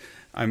 That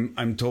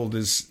I'm told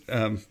is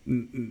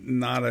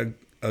not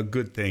a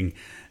good thing.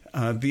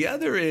 The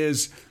other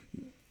is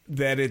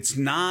that it's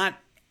not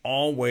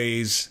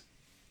always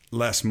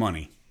less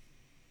money.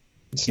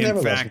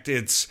 In fact,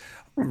 it's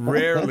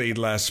rarely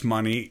less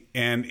money,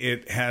 and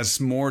it has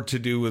more to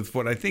do with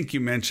what I think you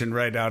mentioned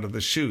right out of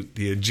the chute: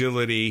 the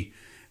agility,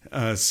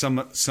 some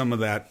of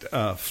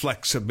that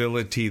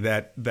flexibility,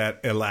 that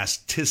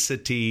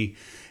elasticity.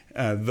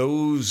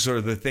 Those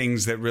are the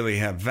things that really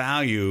have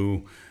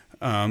value.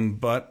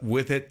 But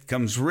with it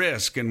comes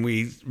risk, and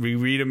we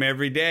read them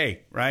every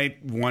day,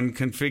 right? One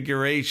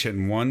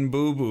configuration, one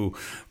boo-boo,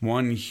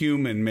 one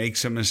human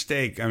makes a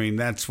mistake. I mean,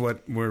 that's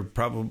what we're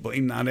probably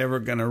not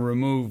ever going to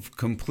remove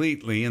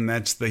completely, and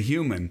that's the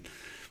human.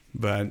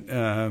 But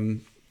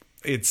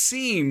it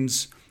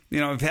seems,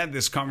 I've had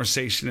this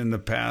conversation in the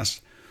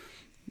past.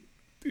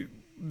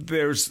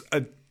 There's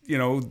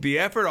the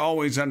effort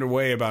always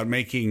underway about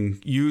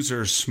making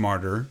users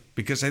smarter,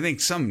 because I think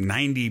some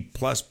 90+%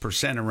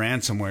 of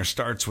ransomware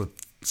starts with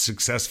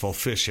successful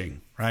phishing,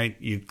 right?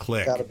 You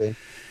click. Gotta be.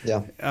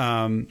 Yeah.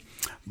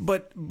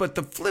 But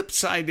the flip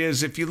side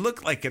is, if you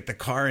look like at the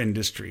car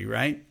industry,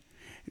 right?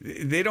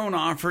 They don't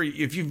offer,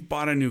 if you've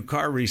bought a new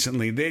car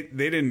recently, they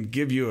didn't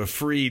give you a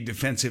free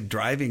defensive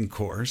driving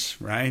course,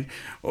 right?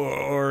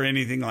 Or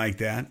anything like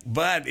that.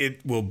 But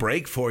it will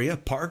brake for you,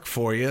 park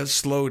for you,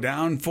 slow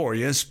down for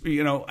you.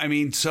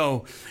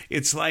 So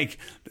it's like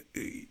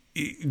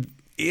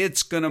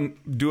it's going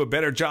to do a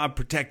better job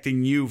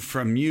protecting you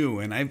from you.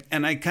 And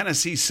I kind of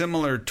see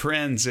similar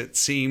trends, it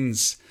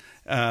seems,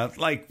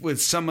 like with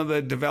some of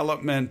the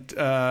development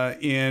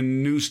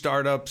in new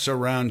startups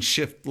around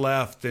shift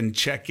left and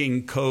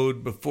checking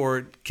code before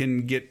it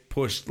can get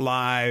pushed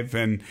live,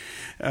 and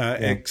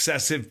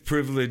excessive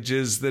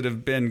privileges that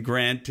have been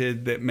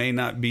granted that may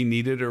not be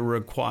needed or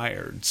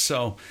required.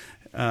 So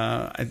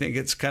I think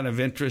it's kind of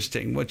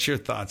interesting. What's your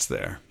thoughts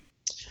there?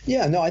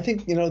 Yeah, no, I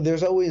think,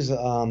 there's always,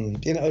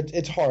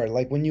 it's hard.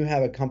 Like when you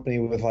have a company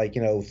with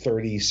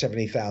 30,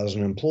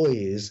 70,000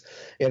 employees,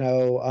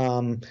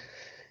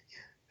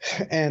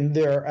 and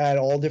they're at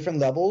all different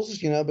levels,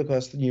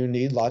 because you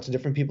need lots of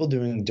different people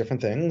doing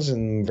different things.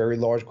 And very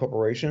large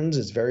corporations,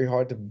 it's very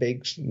hard to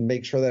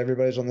make sure that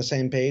everybody's on the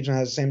same page and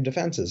has the same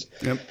defenses.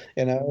 Yep.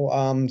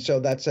 So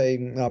that's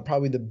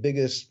probably the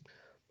biggest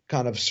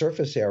kind of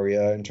surface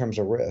area in terms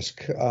of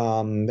risk.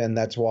 And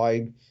that's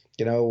why,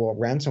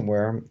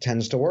 ransomware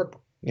tends to work,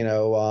 a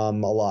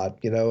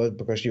lot,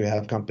 because you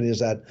have companies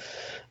that,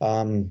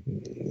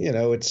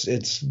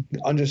 it's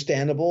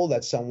understandable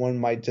that someone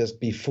might just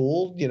be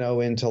fooled,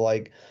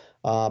 into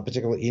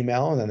particular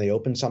email, and then they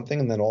open something,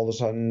 and then all of a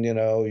sudden,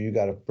 you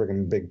got a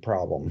friggin' big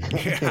problem,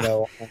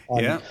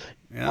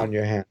 on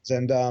your hands.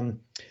 And,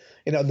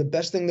 the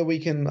best thing that we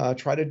can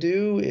try to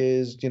do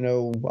is,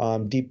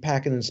 deep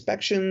packet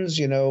inspections,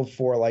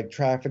 for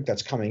traffic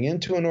that's coming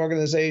into an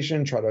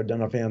organization, try to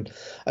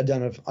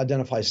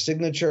identify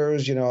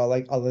signatures.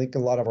 I think a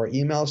lot of our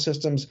email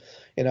systems,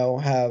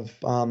 have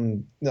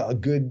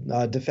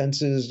good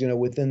defenses,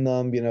 within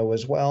them,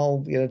 as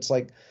well. It's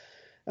like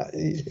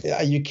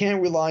you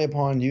can't rely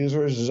upon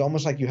users. It's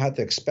almost like you have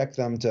to expect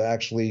them to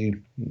actually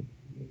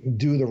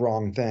do the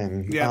wrong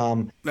thing.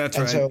 Yeah, that's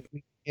right. So,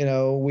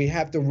 we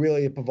have to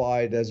really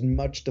provide as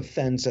much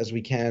defense as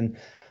we can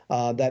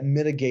that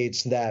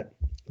mitigates that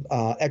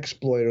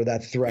exploit or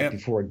that threat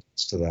before it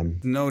gets to them.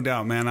 No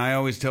doubt, man. I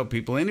always tell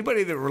people,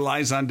 anybody that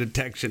relies on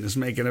detection is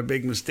making a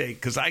big mistake,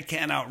 because I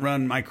can't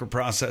outrun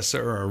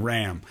microprocessor or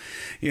RAM,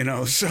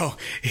 so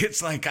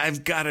it's like I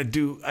got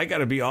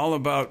to be all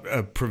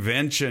about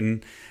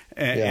prevention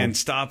and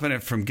stopping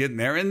it from getting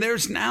there. And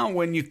there's now,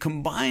 when you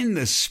combine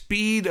the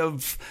speed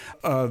of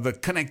the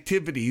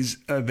connectivities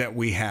that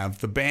we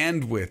have, the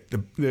bandwidth,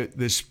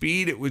 the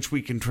speed at which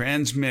we can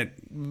transmit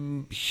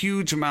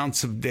huge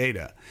amounts of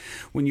data,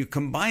 when you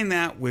combine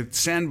that with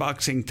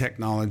sandboxing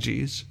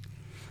technologies,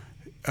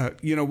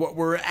 what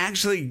we're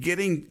actually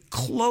getting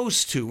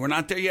close to, we're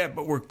not there yet,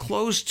 but we're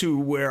close to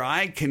where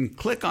I can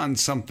click on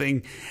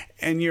something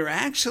and you're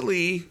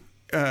actually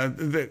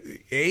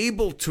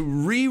able to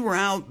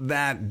reroute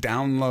that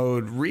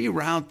download,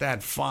 reroute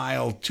that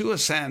file to a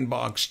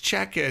sandbox,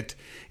 check it.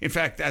 In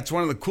fact, that's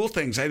one of the cool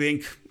things. I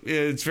think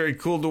it's very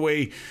cool the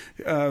way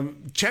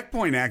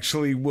Checkpoint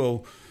actually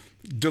will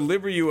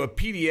deliver you a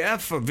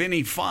PDF of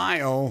any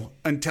file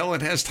until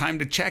it has time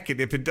to check it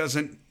if it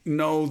doesn't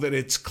know that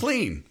it's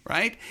clean,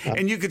 right?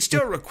 And you could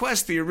still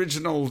request the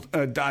original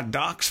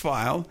 .docs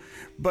file,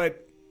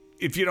 but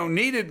if you don't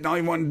need it and all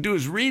you want to do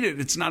is read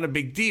it, it's not a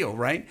big deal,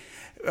 right?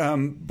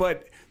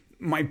 But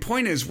my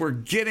point is we're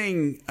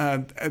getting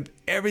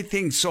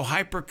everything so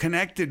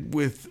hyper-connected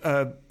with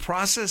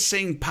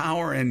processing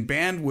power and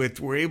bandwidth.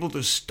 We're able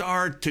to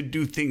start to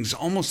do things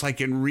almost like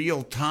in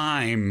real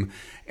time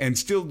and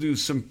still do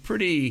some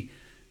pretty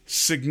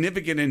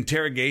significant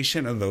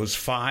interrogation of those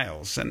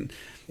files. And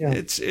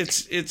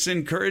it's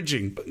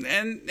encouraging.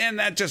 And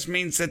that just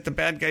means that the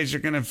bad guys are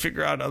going to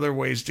figure out other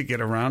ways to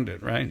get around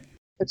it, right?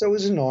 It's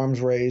always an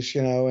arms race,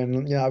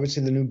 and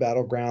obviously the new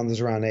battleground is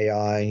around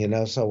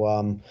AI,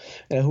 so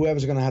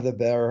whoever's going to have the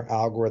better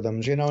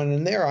algorithms, and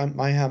in there I'm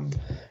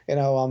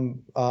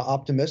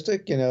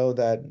optimistic,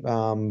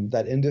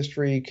 that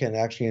industry can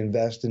actually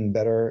invest in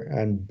better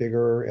and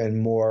bigger and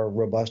more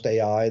robust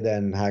AI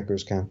than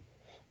hackers can,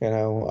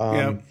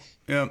 I'm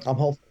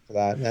hopeful for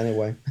that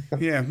anyway.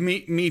 Yeah,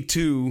 me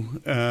too.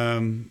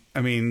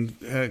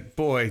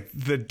 Boy,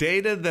 the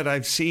data that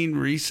I've seen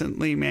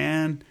recently,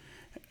 man.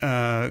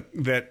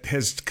 That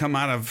has come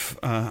out of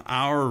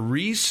our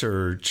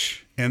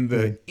research and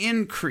the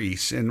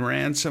increase in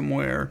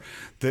ransomware,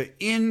 the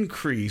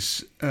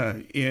increase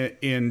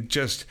in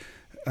just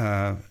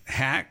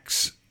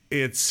hacks.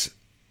 It's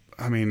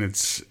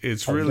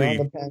really.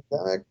 The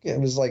pandemic, it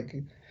was like,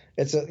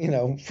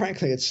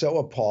 frankly, it's so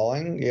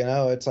appalling.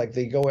 It's like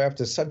they go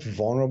after such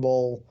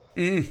vulnerable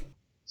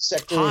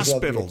sectors.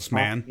 Hospitals,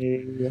 man.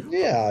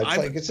 Yeah,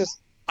 it's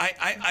just.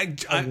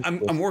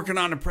 I'm working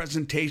on a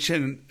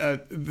presentation.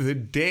 The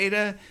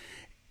data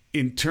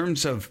in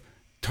terms of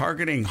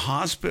targeting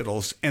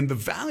hospitals and the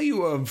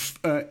value of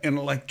an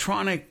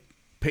electronic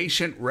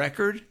patient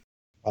record.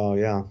 Oh,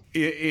 yeah.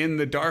 In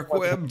the dark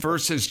web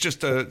versus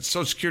just a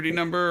social security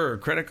number or a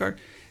credit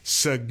card,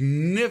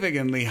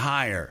 significantly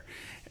higher.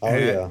 Oh,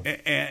 yeah.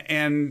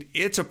 And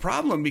it's a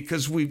problem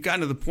because we've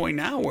gotten to the point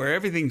now where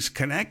everything's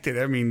connected.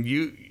 I mean,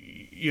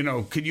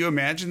 could you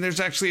imagine? There's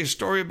actually a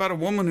story about a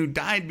woman who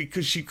died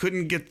because she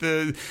couldn't get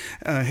the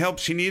help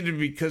she needed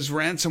because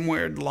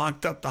ransomware had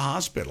locked up the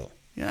hospital.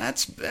 Yeah,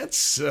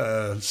 that's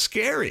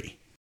scary.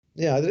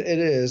 Yeah, it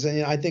is.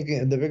 And I think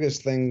the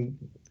biggest thing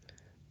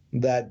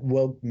that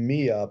woke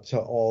me up to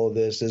all of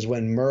this is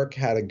when Merck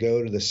had to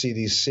go to the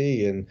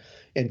CDC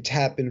and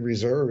tap in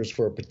reserves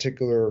for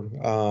particular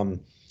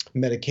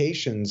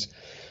medications.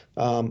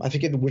 I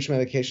forget which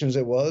medications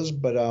it was,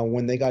 but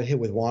when they got hit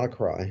with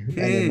WannaCry and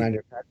their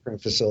manufacturing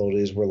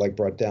facilities were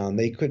brought down,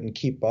 they couldn't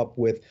keep up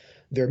with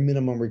their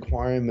minimum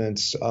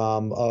requirements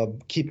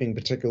of keeping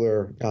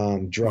particular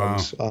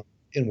drugs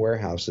in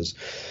warehouses.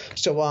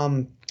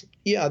 So,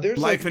 there's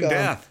life and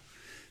death.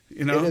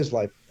 It is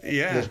life.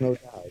 Yeah, there's no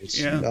doubt.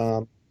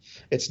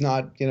 It's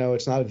not.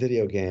 It's not a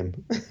video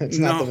game. It's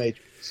not the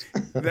Matrix.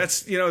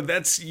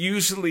 That's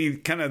usually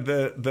kind of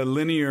the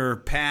linear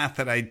path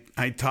that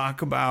I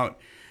talk about.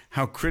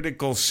 How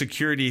critical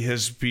security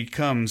has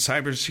become,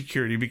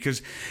 cybersecurity,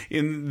 because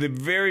in the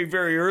very,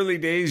 very early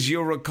days,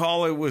 you'll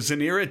recall it was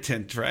an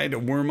irritant, right? A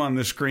worm on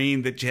the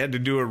screen that you had to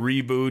do a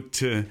reboot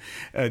to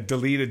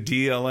delete a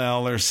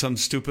DLL or some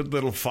stupid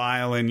little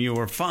file and you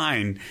were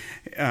fine.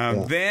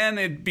 Then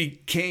it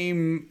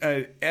became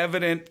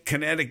evident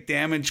kinetic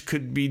damage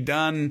could be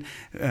done.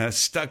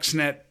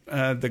 Stuxnet,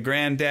 the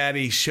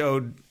granddaddy,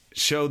 showed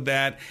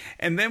that.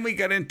 And then we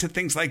got into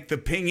things like the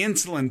Ping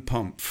insulin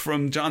pump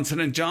from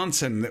Johnson &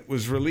 Johnson that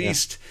was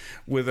released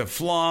with a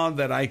flaw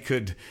that I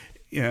could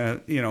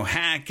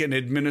hack and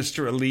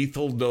administer a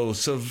lethal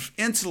dose of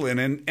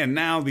insulin. And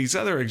now these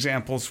other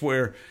examples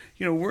where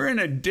we're in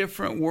a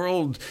different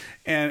world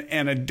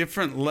and a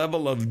different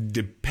level of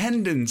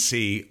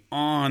dependency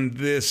on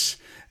this,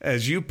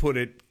 as you put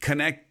it,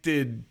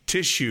 connected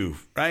tissue,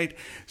 right?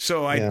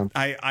 So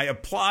I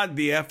applaud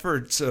the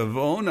efforts of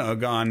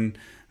ONUG on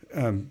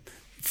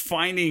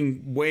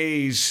finding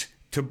ways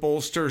to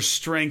bolster,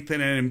 strengthen,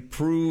 and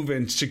improve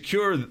and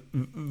secure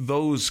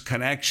those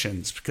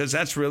connections, because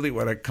that's really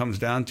what it comes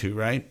down to,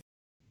 right?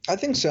 I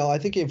think so. I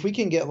think if we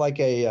can get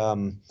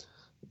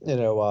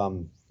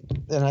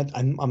and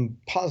I'm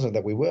positive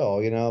that we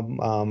will,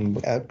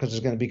 because it's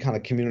going to be kind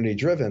of community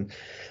driven.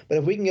 But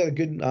if we can get a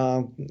good,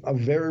 a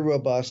very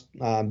robust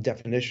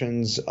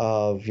definitions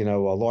of, a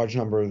large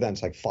number of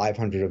events, like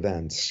 500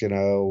 events,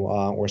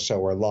 or so,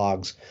 or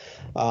logs,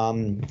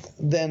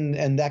 then,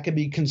 and that can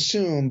be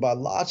consumed by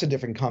lots of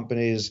different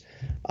companies,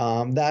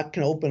 that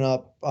can open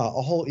up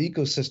a whole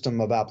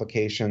ecosystem of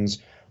applications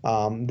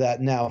that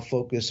now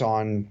focus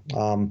on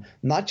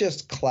not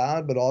just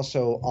cloud, but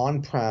also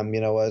on-prem,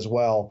 as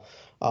well.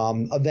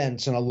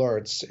 events and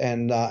alerts,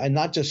 and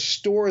not just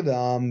store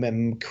them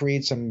and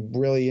create some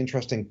really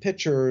interesting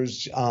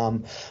pictures,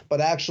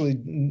 but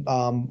actually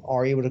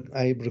are able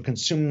to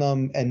consume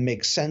them and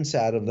make sense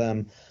out of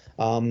them.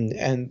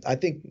 And I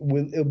think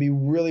it'll be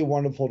really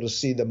wonderful to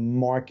see the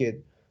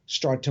market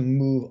start to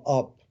move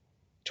up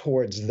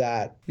towards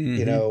that,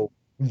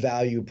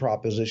 value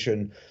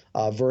proposition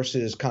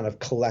versus kind of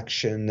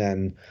collection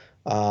and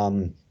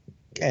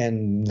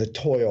the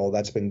toil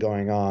that's been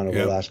going on over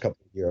the last couple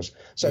of years.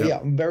 So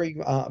I'm very,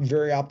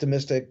 very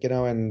optimistic,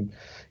 and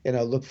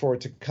look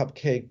forward to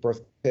cupcake,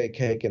 birthday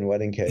cake, and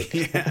wedding cake.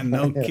 Yeah,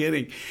 no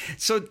kidding.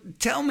 So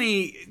tell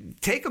me,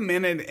 take a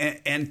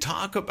minute and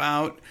talk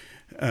about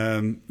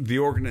the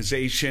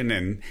organization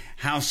and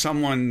how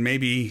someone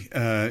maybe,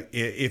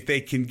 if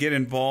they can get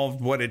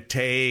involved, what it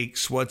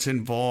takes, what's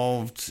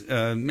involved,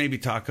 maybe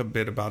talk a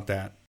bit about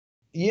that.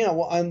 Yeah,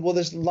 well,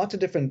 there's lots of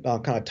different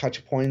kind of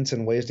touch points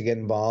and ways to get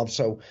involved.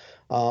 So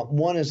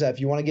one is that if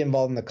you want to get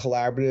involved in the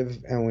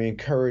collaborative, and we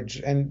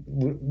encourage, and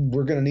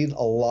we're going to need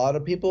a lot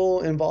of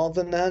people involved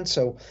in that.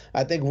 So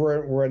I think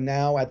we're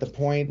now at the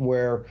point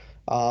where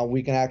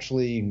we can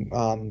actually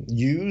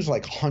use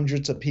like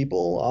hundreds of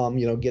people,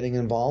 getting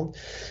involved.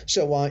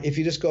 So if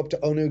you just go up to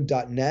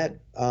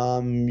onug.net,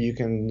 you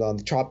can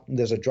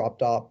there's a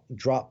drop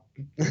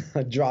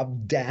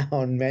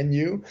down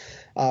menu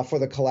for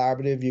the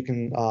collaborative. You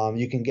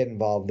can get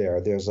involved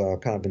there. There's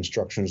kind of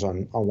instructions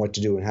on what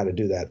to do and how to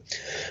do that.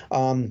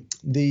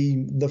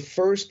 The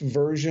first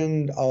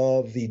version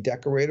of the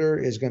decorator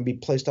is going to be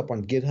placed up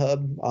on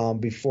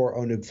GitHub before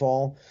Onug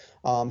Fall.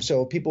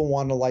 So people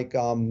want to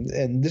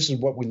and this is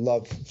what we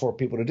love for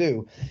people to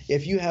do.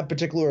 If you have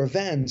particular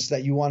events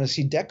that you want to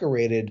see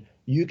decorated,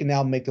 you can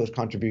now make those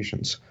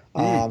contributions.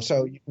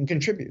 So you can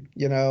contribute,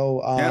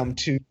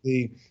 to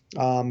the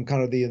kind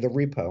of the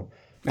repo.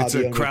 It's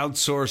a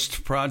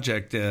crowdsourced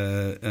project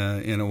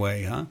in a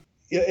way, huh?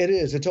 Yeah, it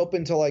is. It's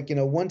open to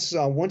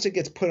once it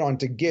gets put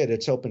onto Git,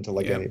 it's open to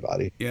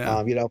anybody.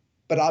 Yeah.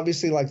 But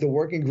obviously the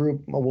working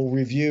group will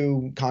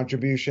review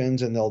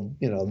contributions, and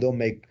they'll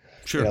make.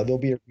 Sure. There'll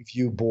be a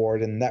review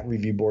board, and that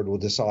review board will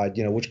decide,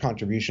 which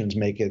contributions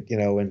make it,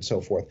 and so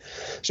forth.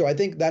 So I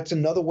think that's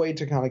another way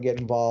to kind of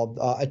get involved.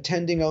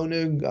 Attending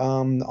Onug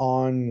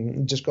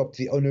just go up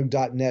to the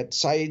onug.net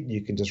site. You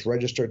can just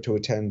register to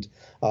attend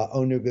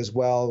Onug as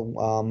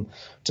well.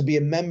 To be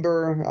a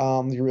member,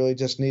 you really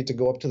just need to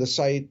go up to the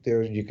site.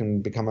 There, you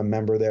can become a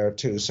member there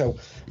too. So,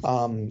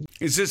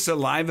 is this a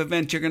live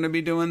event you're going to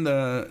be doing,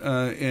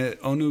 the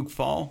Onug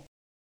Fall?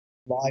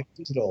 Live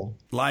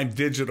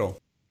digital.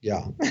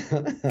 Yeah.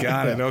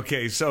 Got it.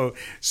 Okay. So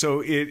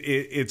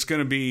it's going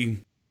to be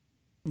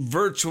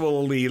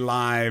virtually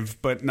live,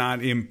 but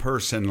not in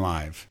person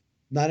live.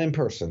 Not in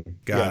person.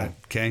 Got it.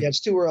 Okay. Yeah,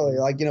 it's too early.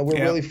 We're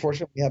really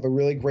fortunate. We have a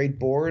really great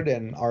board,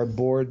 and our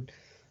board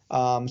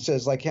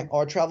says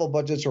our travel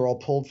budgets are all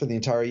pulled for the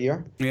entire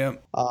year. Yeah.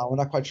 We're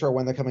not quite sure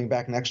when they're coming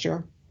back next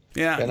year.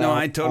 Yeah, no,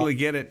 I totally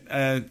get it.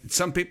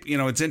 Some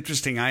people, it's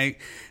interesting. I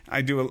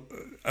do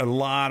a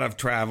lot of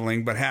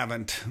traveling, but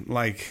haven't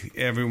like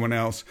everyone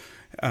else.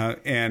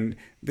 And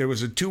there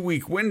was a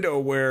 2-week window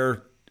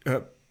where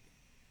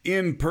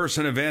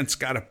in-person events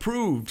got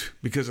approved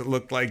because it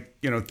looked like,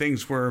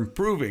 things were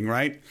improving,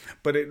 right?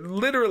 But it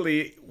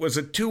literally was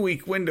a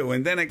 2-week window,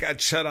 and then it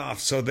got shut off.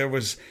 So there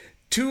was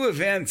 2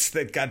 events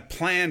that got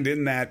planned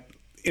in that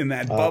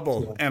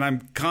bubble, and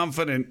I'm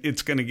confident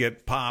it's going to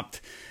get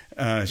popped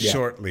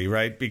shortly,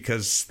 right?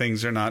 Because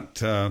things are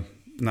not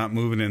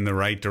moving in the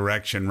right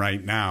direction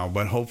right now,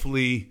 but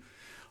hopefully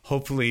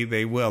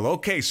they will.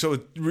 Okay, so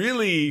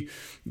really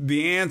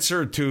the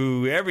answer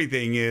to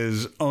everything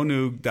is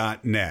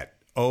onug.net,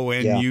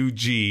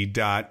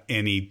 onug.net,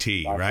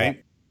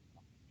 right?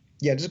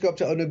 Yeah, just go up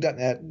to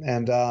onug.net,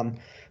 and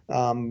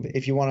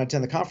if you want to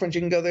attend the conference,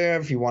 you can go there.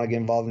 If you want to get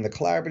involved in the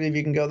collaborative,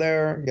 you can go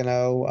there.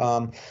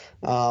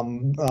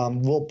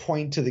 We'll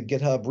point to the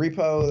GitHub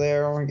repo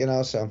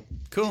there. So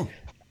cool,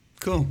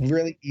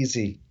 really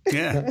easy.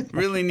 Yeah,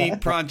 really neat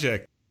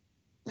project.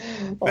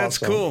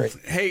 That's awesome. Cool. Great.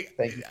 Hey,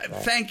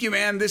 thank you,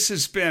 man. This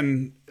has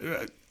been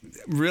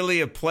really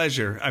a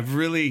pleasure. I've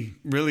really,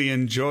 really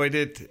enjoyed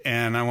it,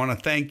 and I want to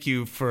thank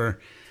you for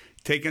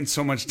taking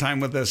so much time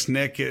with us,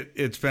 Nick.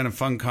 It's been a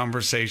fun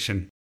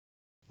conversation.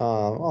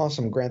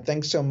 Awesome, Grant.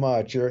 Thanks so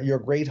much. You're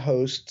a great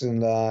host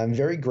and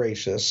very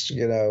gracious,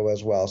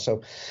 as well.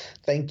 So,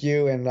 thank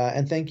you,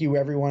 and thank you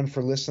everyone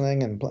for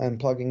listening and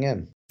plugging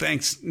in.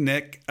 Thanks,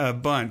 Nick, a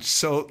bunch.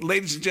 So,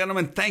 ladies and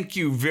gentlemen, thank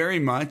you very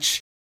much.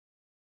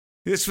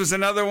 This was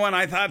another one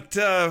I thought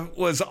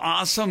was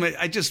awesome.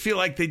 I just feel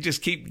like they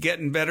just keep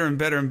getting better and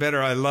better and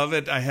better. I love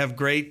it. I have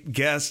great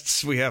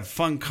guests. We have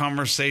fun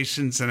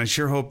conversations, and I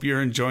sure hope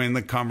you're enjoying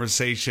the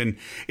conversation.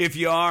 If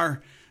you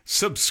are,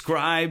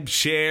 subscribe,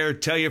 share,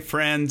 tell your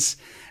friends,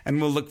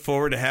 and we'll look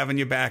forward to having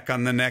you back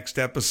on the next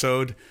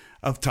episode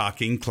of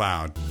Talking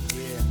Cloud.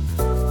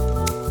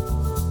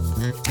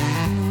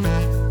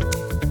 Yeah.